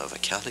where you have a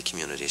Catholic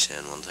community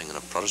saying one thing and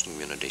a Protestant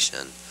community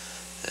saying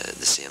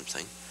the same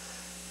thing.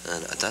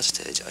 And at that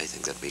stage, I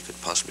think that we could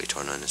possibly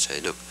turn around and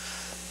say, look,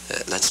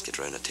 let's get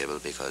round a table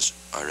because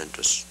our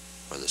interests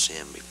are the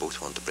same. We both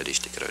want the British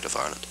to get out of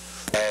Ireland.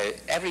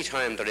 Every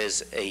time there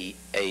is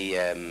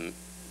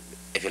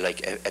if you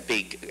like, a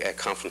big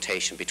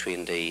confrontation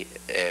between the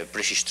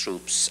British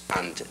troops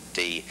and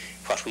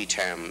what we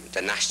term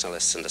the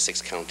nationalists in the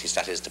 6 counties,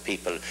 that is the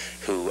people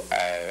who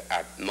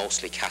are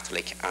mostly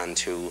Catholic and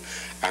who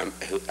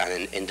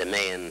in the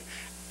main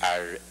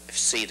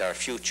see their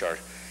future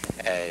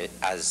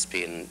as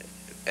being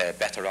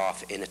better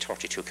off in a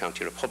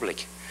 32-county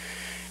republic.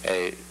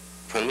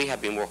 When we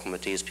have been working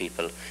with these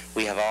people,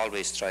 we have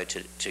always tried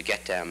to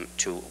get them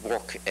to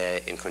work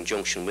in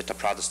conjunction with the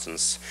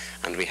Protestants,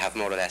 and we have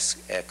more or less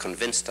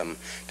convinced them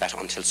that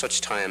until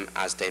such time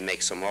as they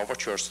make some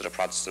overtures to the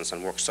Protestants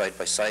and work side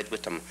by side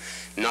with them,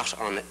 not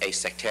on a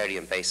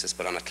sectarian basis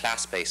but on a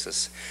class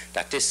basis,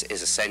 that this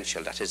is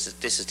essential, that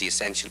this is the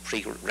essential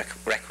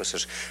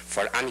prerequisite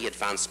for any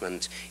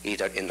advancement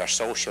either in their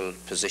social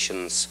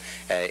positions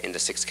in the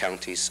 6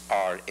 counties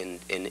or in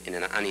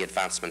any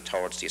advancement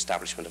towards the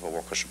establishment of a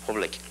workers'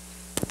 republic.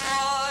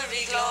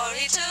 Glory,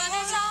 glory to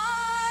the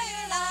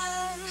Sire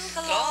land.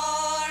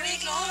 Glory,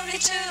 glory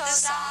to the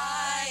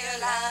Sire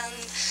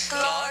land.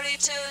 Glory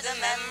to the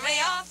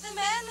memory of the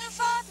men who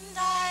fought and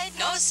died.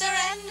 No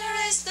surrender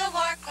is the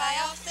war cry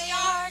of the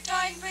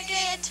Ardine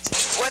Brigade.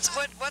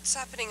 What's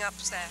happening up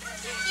there?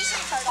 There's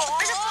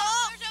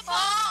a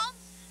bomb.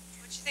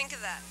 What'd you think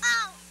of that?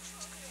 Oh.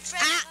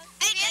 I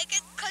like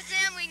it because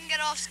then we can get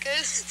off school.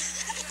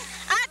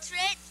 That's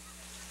right.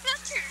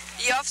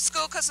 You off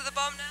school because of the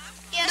bomb now?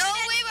 Yes. No,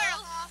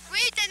 we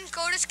didn't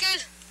go to school.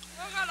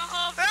 We're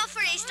off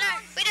for Easter.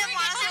 We didn't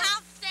want to have.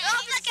 We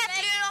all get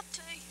blew up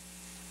too.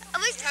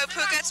 Hope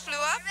who gets blew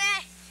up?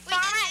 We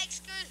don't like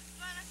school.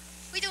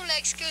 We don't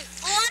like school.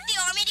 We want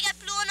the army to get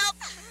blown up.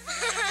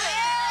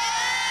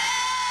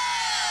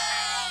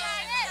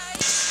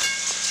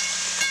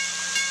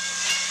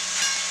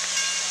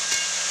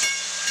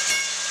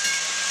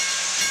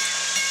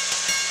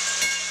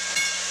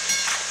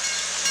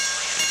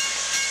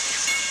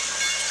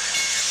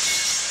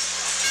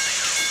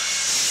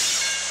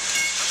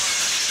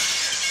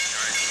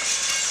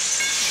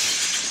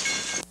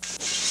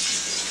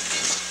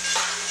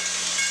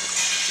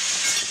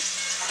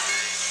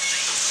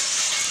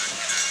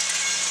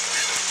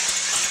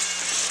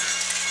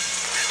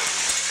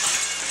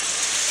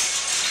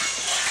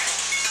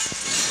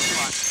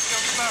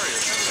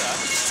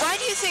 Why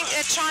do you think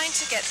they're trying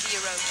to get the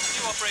Europa?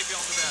 You operate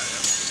beyond the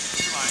barrier.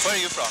 Where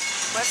are you from?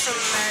 We're from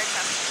America.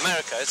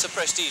 America. It's a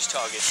prestige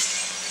target.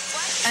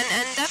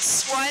 And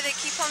that's why they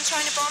keep on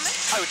trying to bomb it?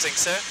 I would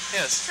think so,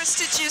 yes.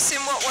 Prestigious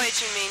in what way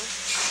do you mean?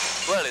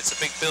 Well, it's a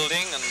big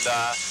building and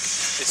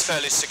it's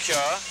fairly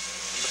secure.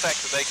 And the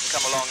fact that they can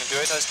come along and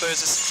do it, I suppose,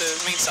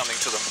 means something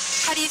to them.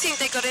 How do you think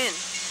they got in?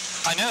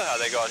 I know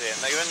how they got in.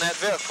 They were in that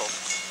vehicle.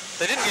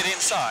 They didn't get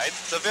inside.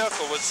 The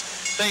vehicle was...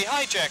 They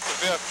hijacked the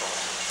vehicle.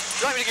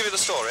 Do you like me to give you the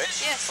story?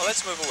 Yes. Well,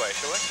 let's move away,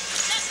 shall we?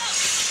 Thank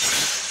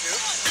you.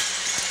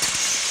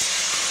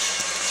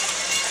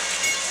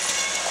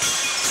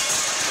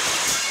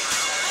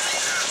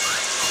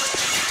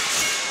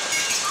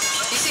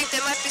 You think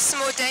there might be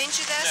some more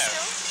danger there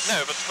still?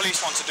 No, but the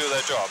police want to do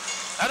their job.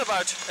 At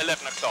about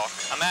 11 o'clock,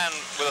 a man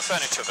with a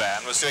furniture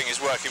van was doing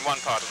his work in one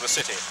part of the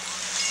city.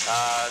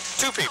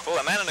 2 people,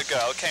 a man and a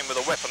girl, came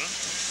with a weapon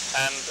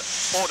and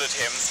ordered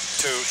him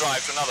to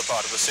drive to another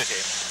part of the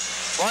city.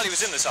 While he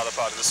was in this other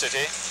part of the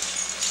city,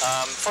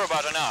 for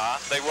about an hour,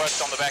 they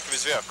worked on the back of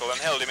his vehicle and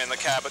held him in the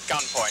cab at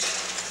gunpoint.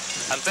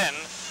 And then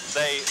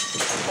they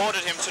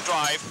ordered him to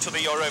drive to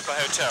the Europa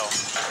Hotel.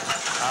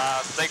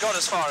 They got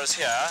as far as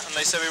here, and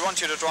they said, we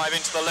want you to drive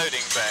into the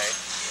loading bay.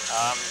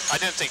 I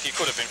don't think he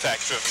could have, in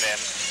fact, driven in.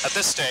 At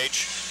this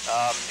stage,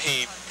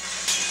 he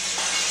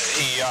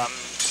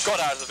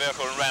got out of the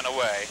vehicle and ran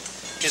away.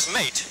 His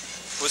mate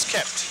was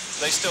kept.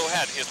 They still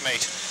had his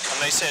mate, and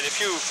they said,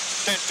 if you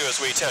don't do as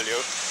we tell you,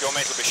 your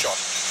mate will be shot.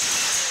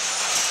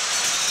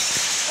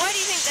 Why do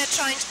you think they're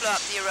trying to blow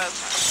up the Europa?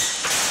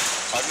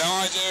 I've no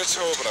idea at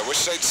all, but I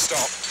wish they'd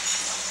stop.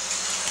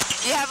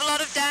 You have a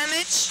lot of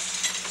damage?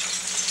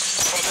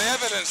 Well, the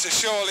evidence is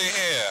surely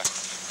here.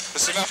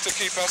 There's enough to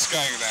keep us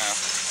going now.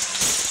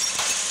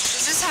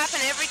 Does this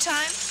happen every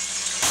time?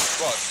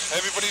 What?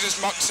 Everybody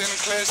just mucks in and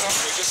clears up,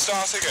 and we just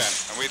start again,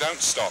 and we don't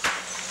stop.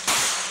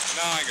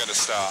 Now I'm going to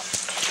start.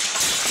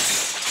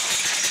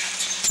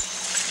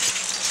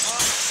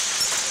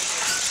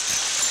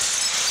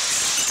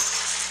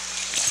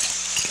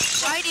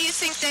 Why do you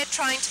think they're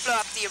trying to blow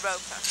up the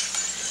Europa?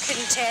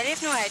 Couldn't tell you,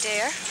 I've no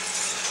idea.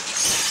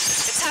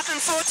 It's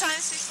happened 4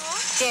 times before?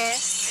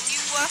 Yes. And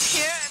you work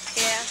here?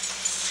 Yeah.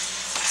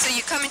 So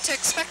you're coming to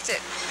expect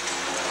it?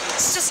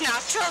 It's just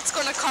natural, it's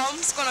gonna come,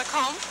 it's gonna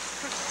come.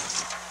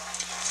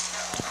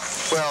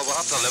 Well, we'll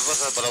have to live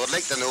with it, but I would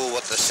like to know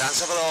what the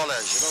sense of it all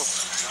is, you know.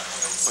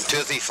 When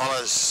 2 or 3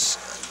 fellas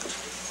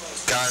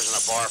guys in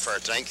a bar for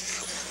a drink,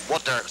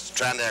 what they're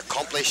trying to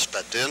accomplish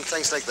by doing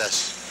things like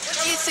this. What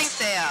do you think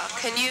they are?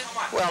 Can you...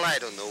 Well, I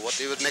don't know what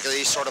they would make of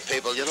these sort of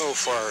people, you know,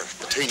 for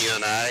between you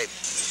and I.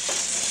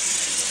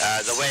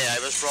 The way I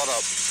was brought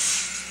up,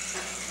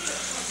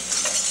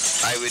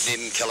 I wouldn't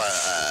even kill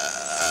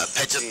a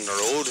pigeon in the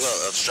road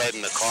of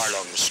driving the car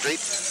along the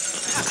street.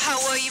 How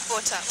were you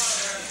brought up?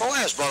 Oh,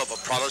 I was brought up a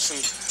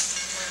Protestant,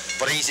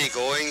 but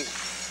easygoing,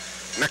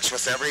 mixed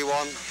with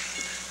everyone,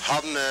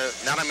 having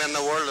none of them in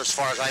the world as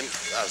far as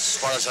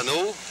I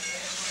know.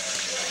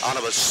 And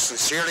I would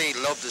sincerely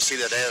love to see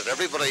the day that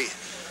everybody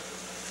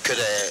could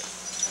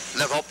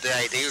live up to the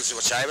ideals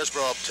which I was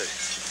brought up to.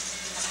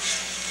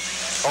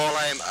 All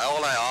I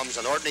am is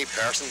an ordinary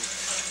person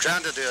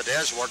trying to do a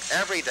day's work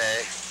every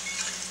day,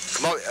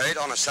 come out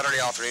on a Saturday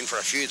afternoon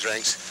for a few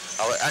drinks.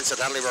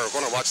 Incidentally, we were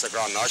going to watch the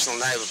Grand National,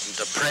 and I was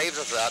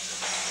deprived of that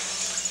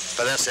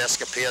by this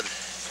escapade.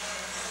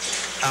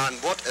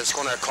 And what it's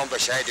going to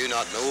accomplish, I do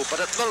not know,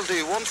 but it will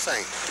do one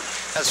thing.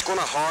 It's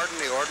going to harden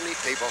the ordinary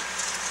people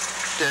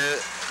to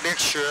make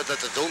sure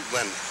that they don't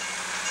win.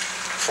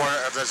 For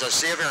if there's a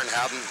saviour in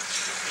heaven,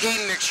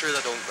 he'll make sure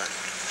they don't win.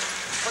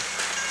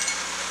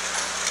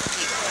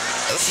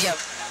 If you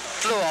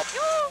blow up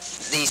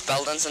these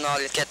buildings and all,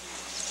 you get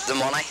the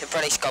money. The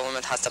British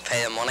government has to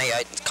pay the money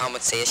out in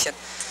compensation.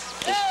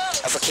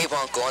 If we keep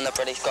on going, the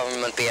British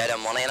government will be out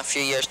of money in a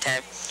few years'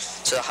 time,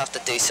 so they'll have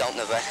to do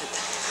something about it.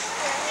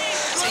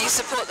 So you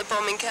support the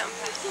bombing camp?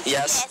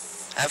 Yes.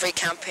 Every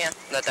campaign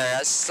that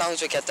there is, as long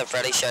as we get the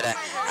British out of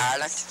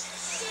Ireland,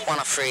 want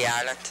a free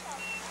Ireland,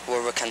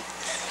 where we can,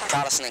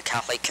 Protestant and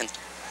Catholic can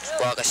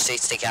walk the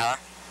streets together.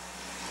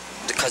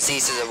 Because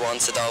these are the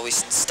ones that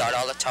always start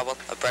all the trouble,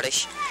 the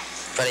British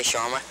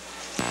army.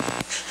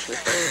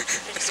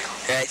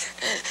 Right.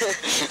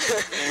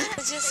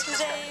 Just the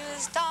day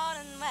was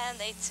dawning when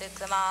they took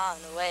the man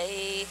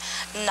away,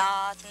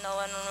 not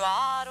knowing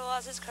what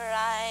was his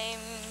crime.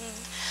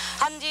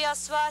 And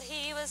just what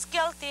he was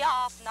guilty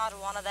of, not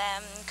one of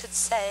them could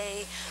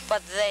say,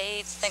 but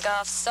they'd think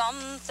of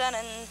something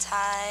in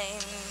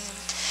time.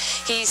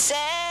 He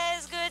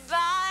says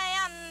goodbye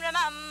and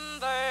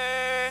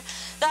remember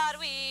that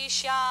we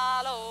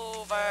shall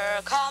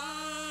overcome.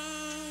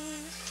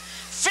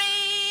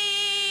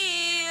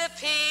 Free the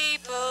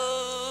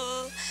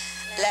people,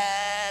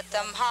 let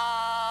them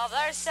have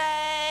their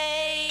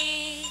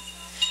say.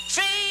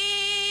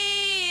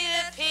 Free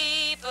the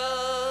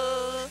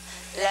people,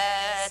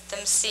 let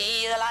them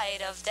see the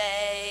light of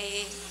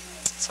day.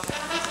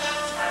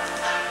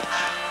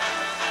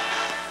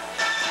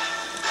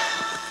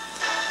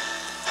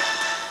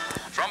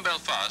 From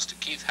Belfast,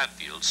 Keith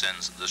Hatfield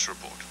sends this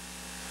report.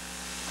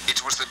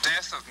 It was the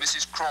death of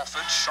Mrs.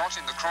 Crawford, shot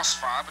in the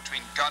crossfire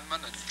between gunmen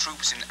and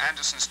troops in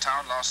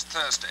Andersonstown last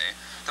Thursday,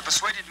 that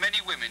persuaded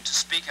many women to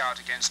speak out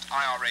against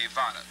IRA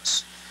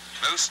violence.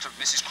 Most of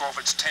Mrs.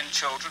 Crawford's 10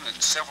 children and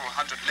several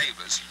hundred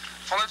neighbours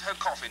followed her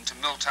coffin to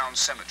Milltown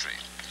Cemetery.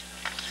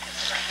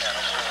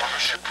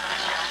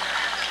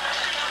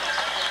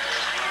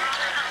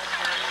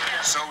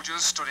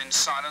 Soldiers stood in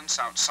silence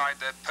outside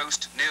their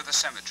post near the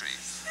cemetery.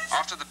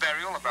 After the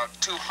burial, about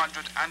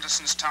 200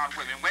 Andersonstown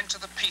women went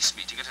to the peace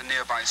meeting at a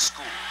nearby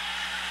school.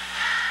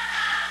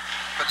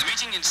 But the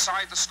meeting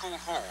inside the school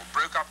hall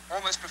broke up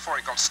almost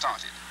before it got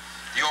started.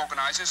 The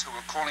organisers, who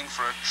were calling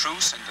for a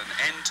truce and an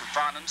end to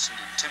violence and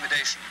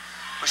intimidation,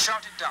 were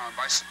shouted down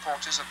by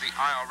supporters of the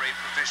IRA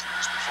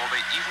provisionals before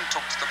they even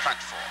took to the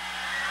platform.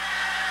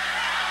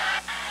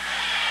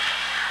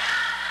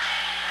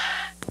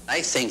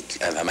 I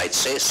think, if I might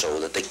say so,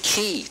 that the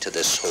key to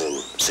this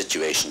whole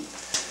situation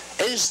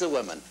is the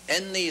women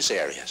in these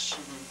areas.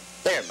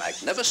 They're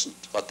magnificent,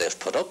 what they've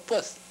put up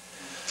with.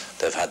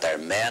 They've had their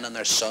men and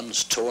their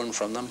sons torn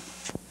from them.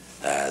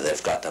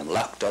 They've got them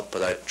locked up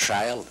without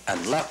trial,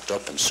 and locked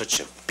up in such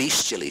a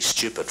bestially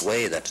stupid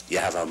way that you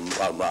have a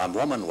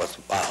woman with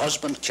a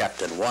husband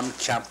kept in one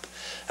camp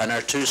and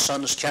her 2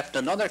 sons kept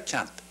in another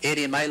camp,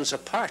 80 miles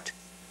apart.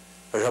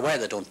 Why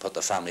they don't put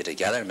the family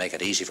together and make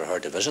it easy for her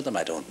to visit them,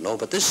 I don't know.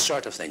 But this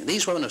sort of thing,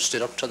 these women have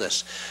stood up to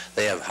this.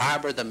 They have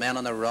harboured the men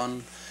on the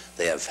run.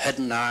 They have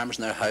hidden arms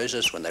in their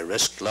houses when they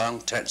risked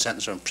long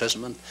sentence of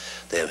imprisonment.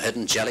 They have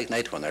hidden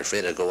gelignite when they're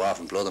afraid to go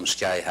off and blow them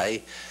sky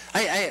high.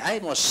 I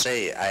must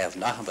say I have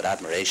nothing but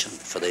admiration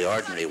for the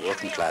ordinary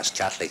working class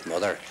Catholic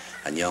mother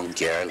and young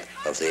girl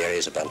of the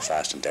areas of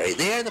Belfast and Derry.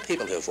 They are the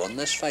people who have won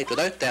this fight.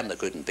 Without them there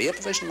couldn't be a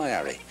provisional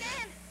IRA. And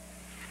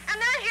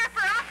they're here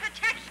for our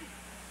protection.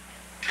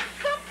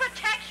 Full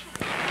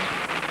protection.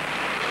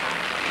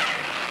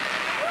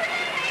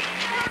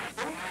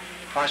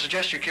 I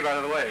suggest you keep out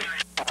of the way.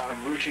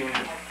 Routine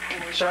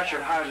search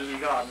of houses and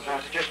gardens.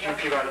 I suggest you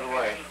keep out of the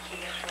way.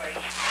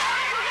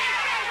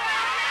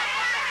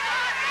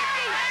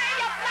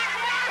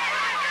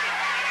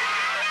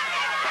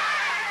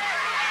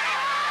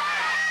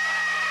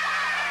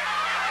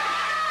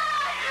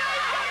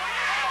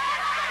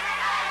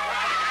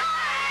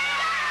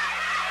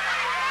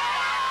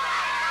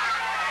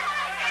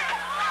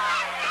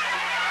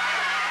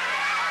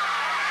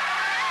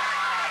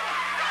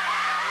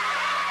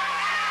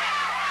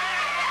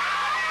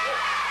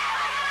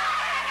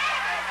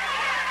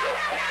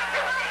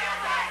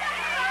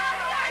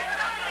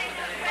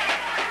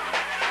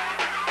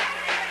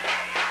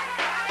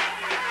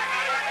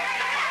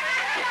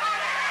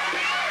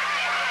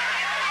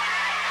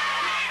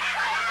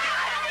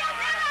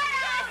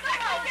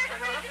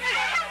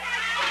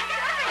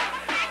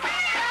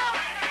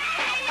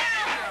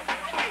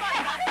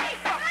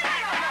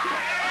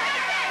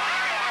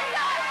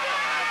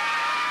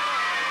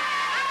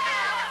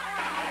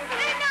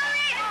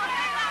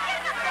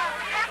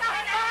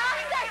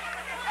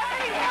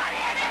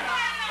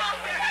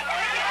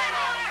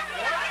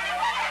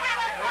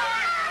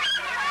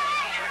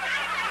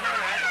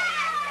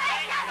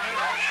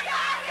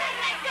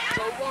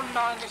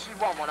 19, this is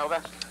 1-1,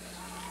 over.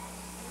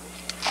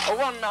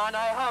 19,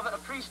 I have a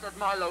priest at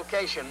my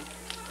location.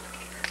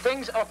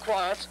 Things are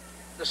quiet.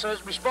 The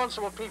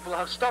responsible people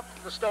have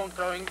stopped the stone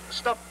throwing,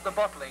 stopped the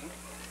bottling.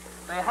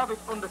 They have it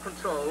under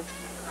control.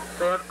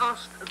 They have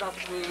asked that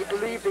we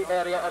leave the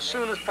area as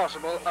soon as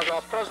possible, as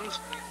our presence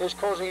is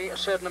causing a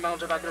certain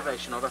amount of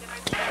aggravation, over.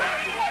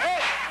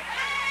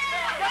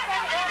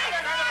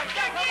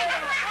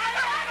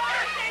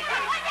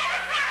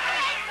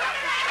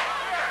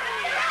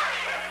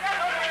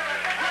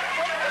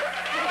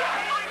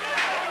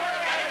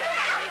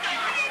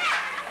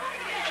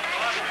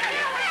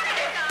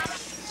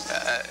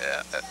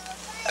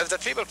 If the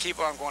people keep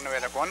on going the way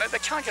they're going, they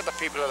can't get the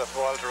people of the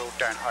Wall Road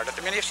down hard. I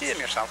mean, you see them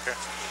yourself here.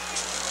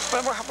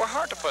 Well, we're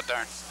hard to put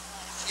down.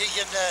 You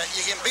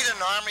can beat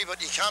an army,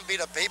 but you can't beat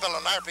a people,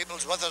 and our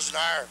people's with us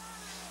now.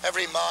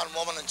 Every man,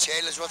 woman and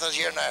child is with us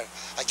here now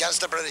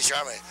against the British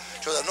Army.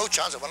 So they've no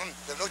chance of winning.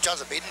 They've no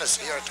chance of beating us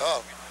here at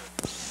all.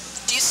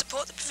 Do you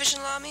support the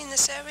Provisional Army in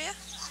this area?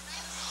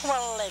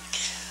 Well, like,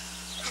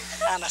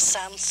 in a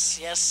sense,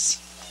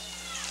 yes.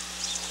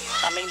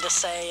 I mean to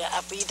say,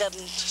 if we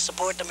didn't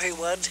support them, who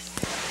would?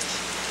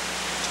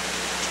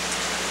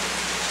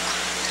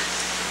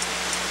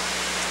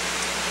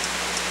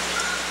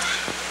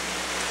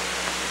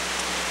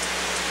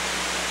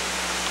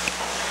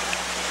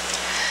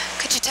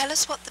 Could you tell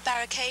us what the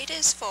barricade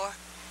is for?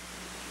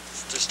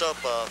 To stop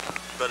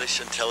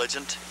British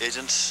intelligence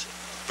agents,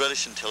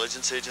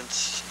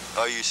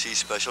 RUC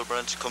special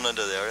branch coming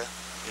into the area,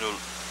 you know,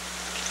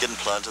 getting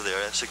planned to the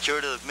area.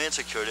 Security, the main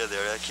security of the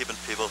area, keeping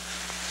people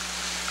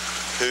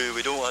who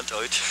we don't want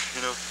out,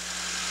 you know.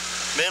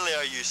 Mainly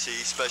RUC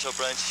special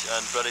branch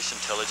and British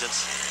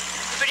intelligence.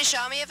 The British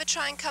Army ever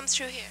try and come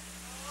through here?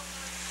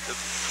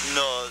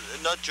 No,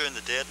 not during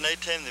the day. At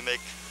night time they make,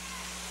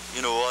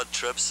 you know, odd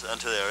trips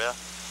into the area.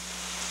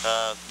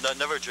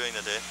 Never during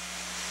the day.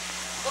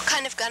 What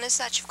kind of gun is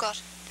that you've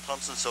got?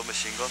 Thompson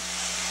submachine gun.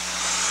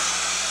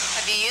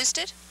 Have you used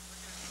it?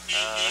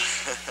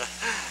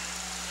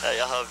 I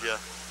have, yeah.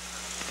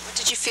 What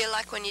did you feel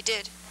like when you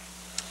did?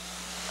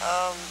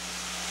 I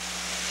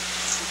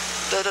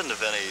didn't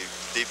have any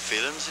deep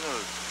feelings, you know.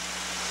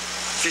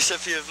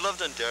 If you've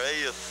lived in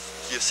Derry,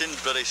 you've seen the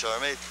British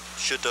Army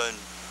shoot down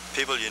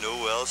people you know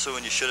well, so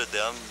when you shoot at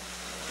them,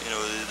 you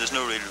know, there's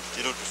no real,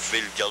 you don't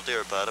feel guilty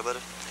or bad about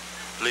it.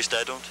 At least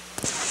I don't.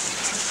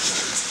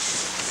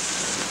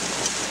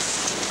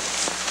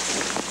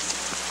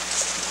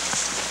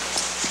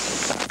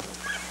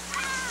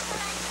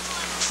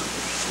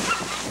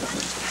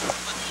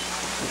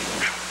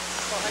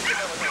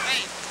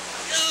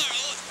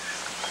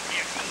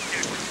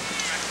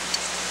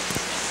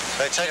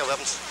 Right, take your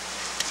weapons.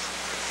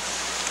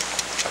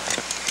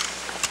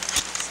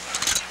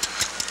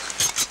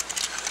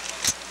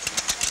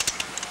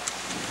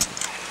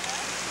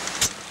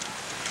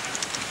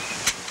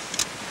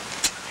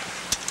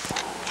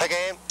 Take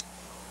aim.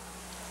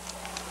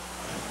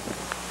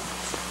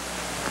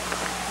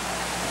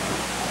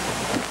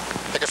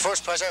 Take your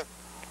first pressure.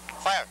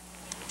 Fire.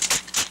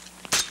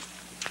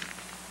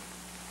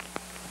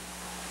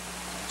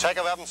 Take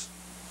your weapons.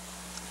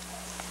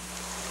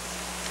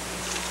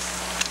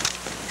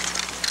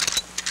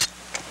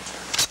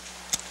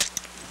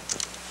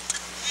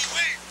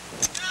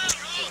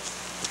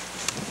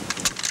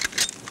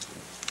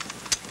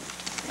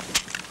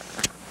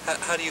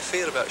 How do you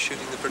feel about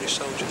shooting the British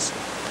soldiers?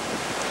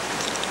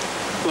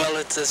 Well,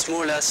 it's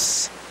more or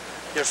less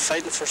you're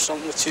fighting for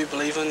something that you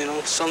believe in, you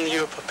know, something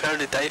you're prepared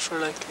to die for,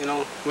 like, you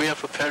know, we are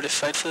prepared to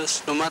fight for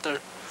this, no matter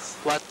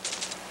what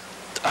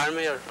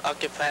army or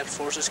occupied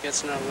forces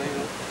gets in our way, you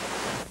know.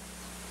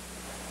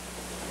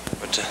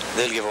 But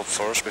they'll give up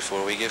first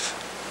before we give.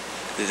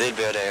 They'll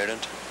be out of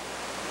Ireland.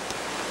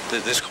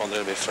 This country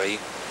will be free.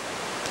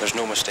 There's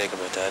no mistake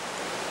about that.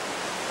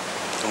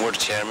 And we're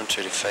determined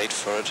to fight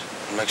for it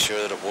and make sure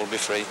that it will be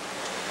free.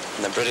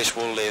 And the British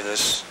will leave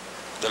this,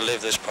 they'll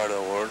leave this part of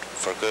the world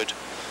for good,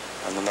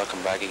 and they'll not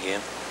come back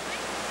again.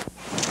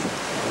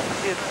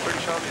 Yeah, the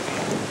British Army.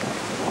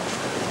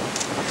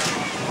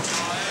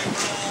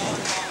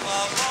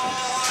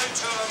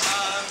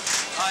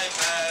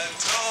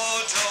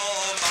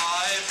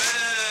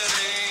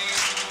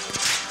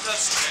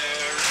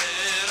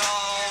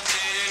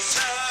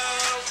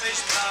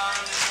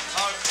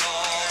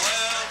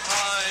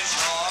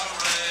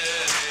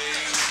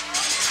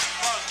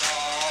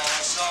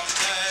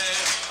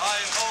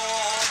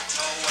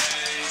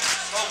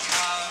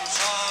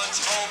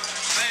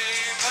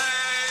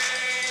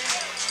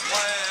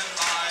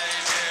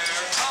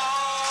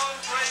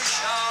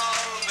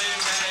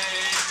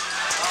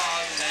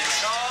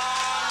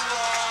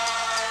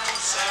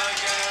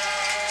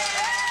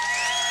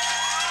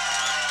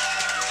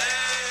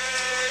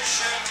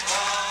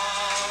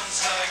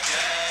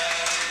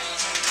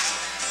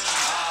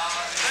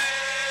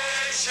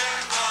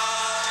 Nation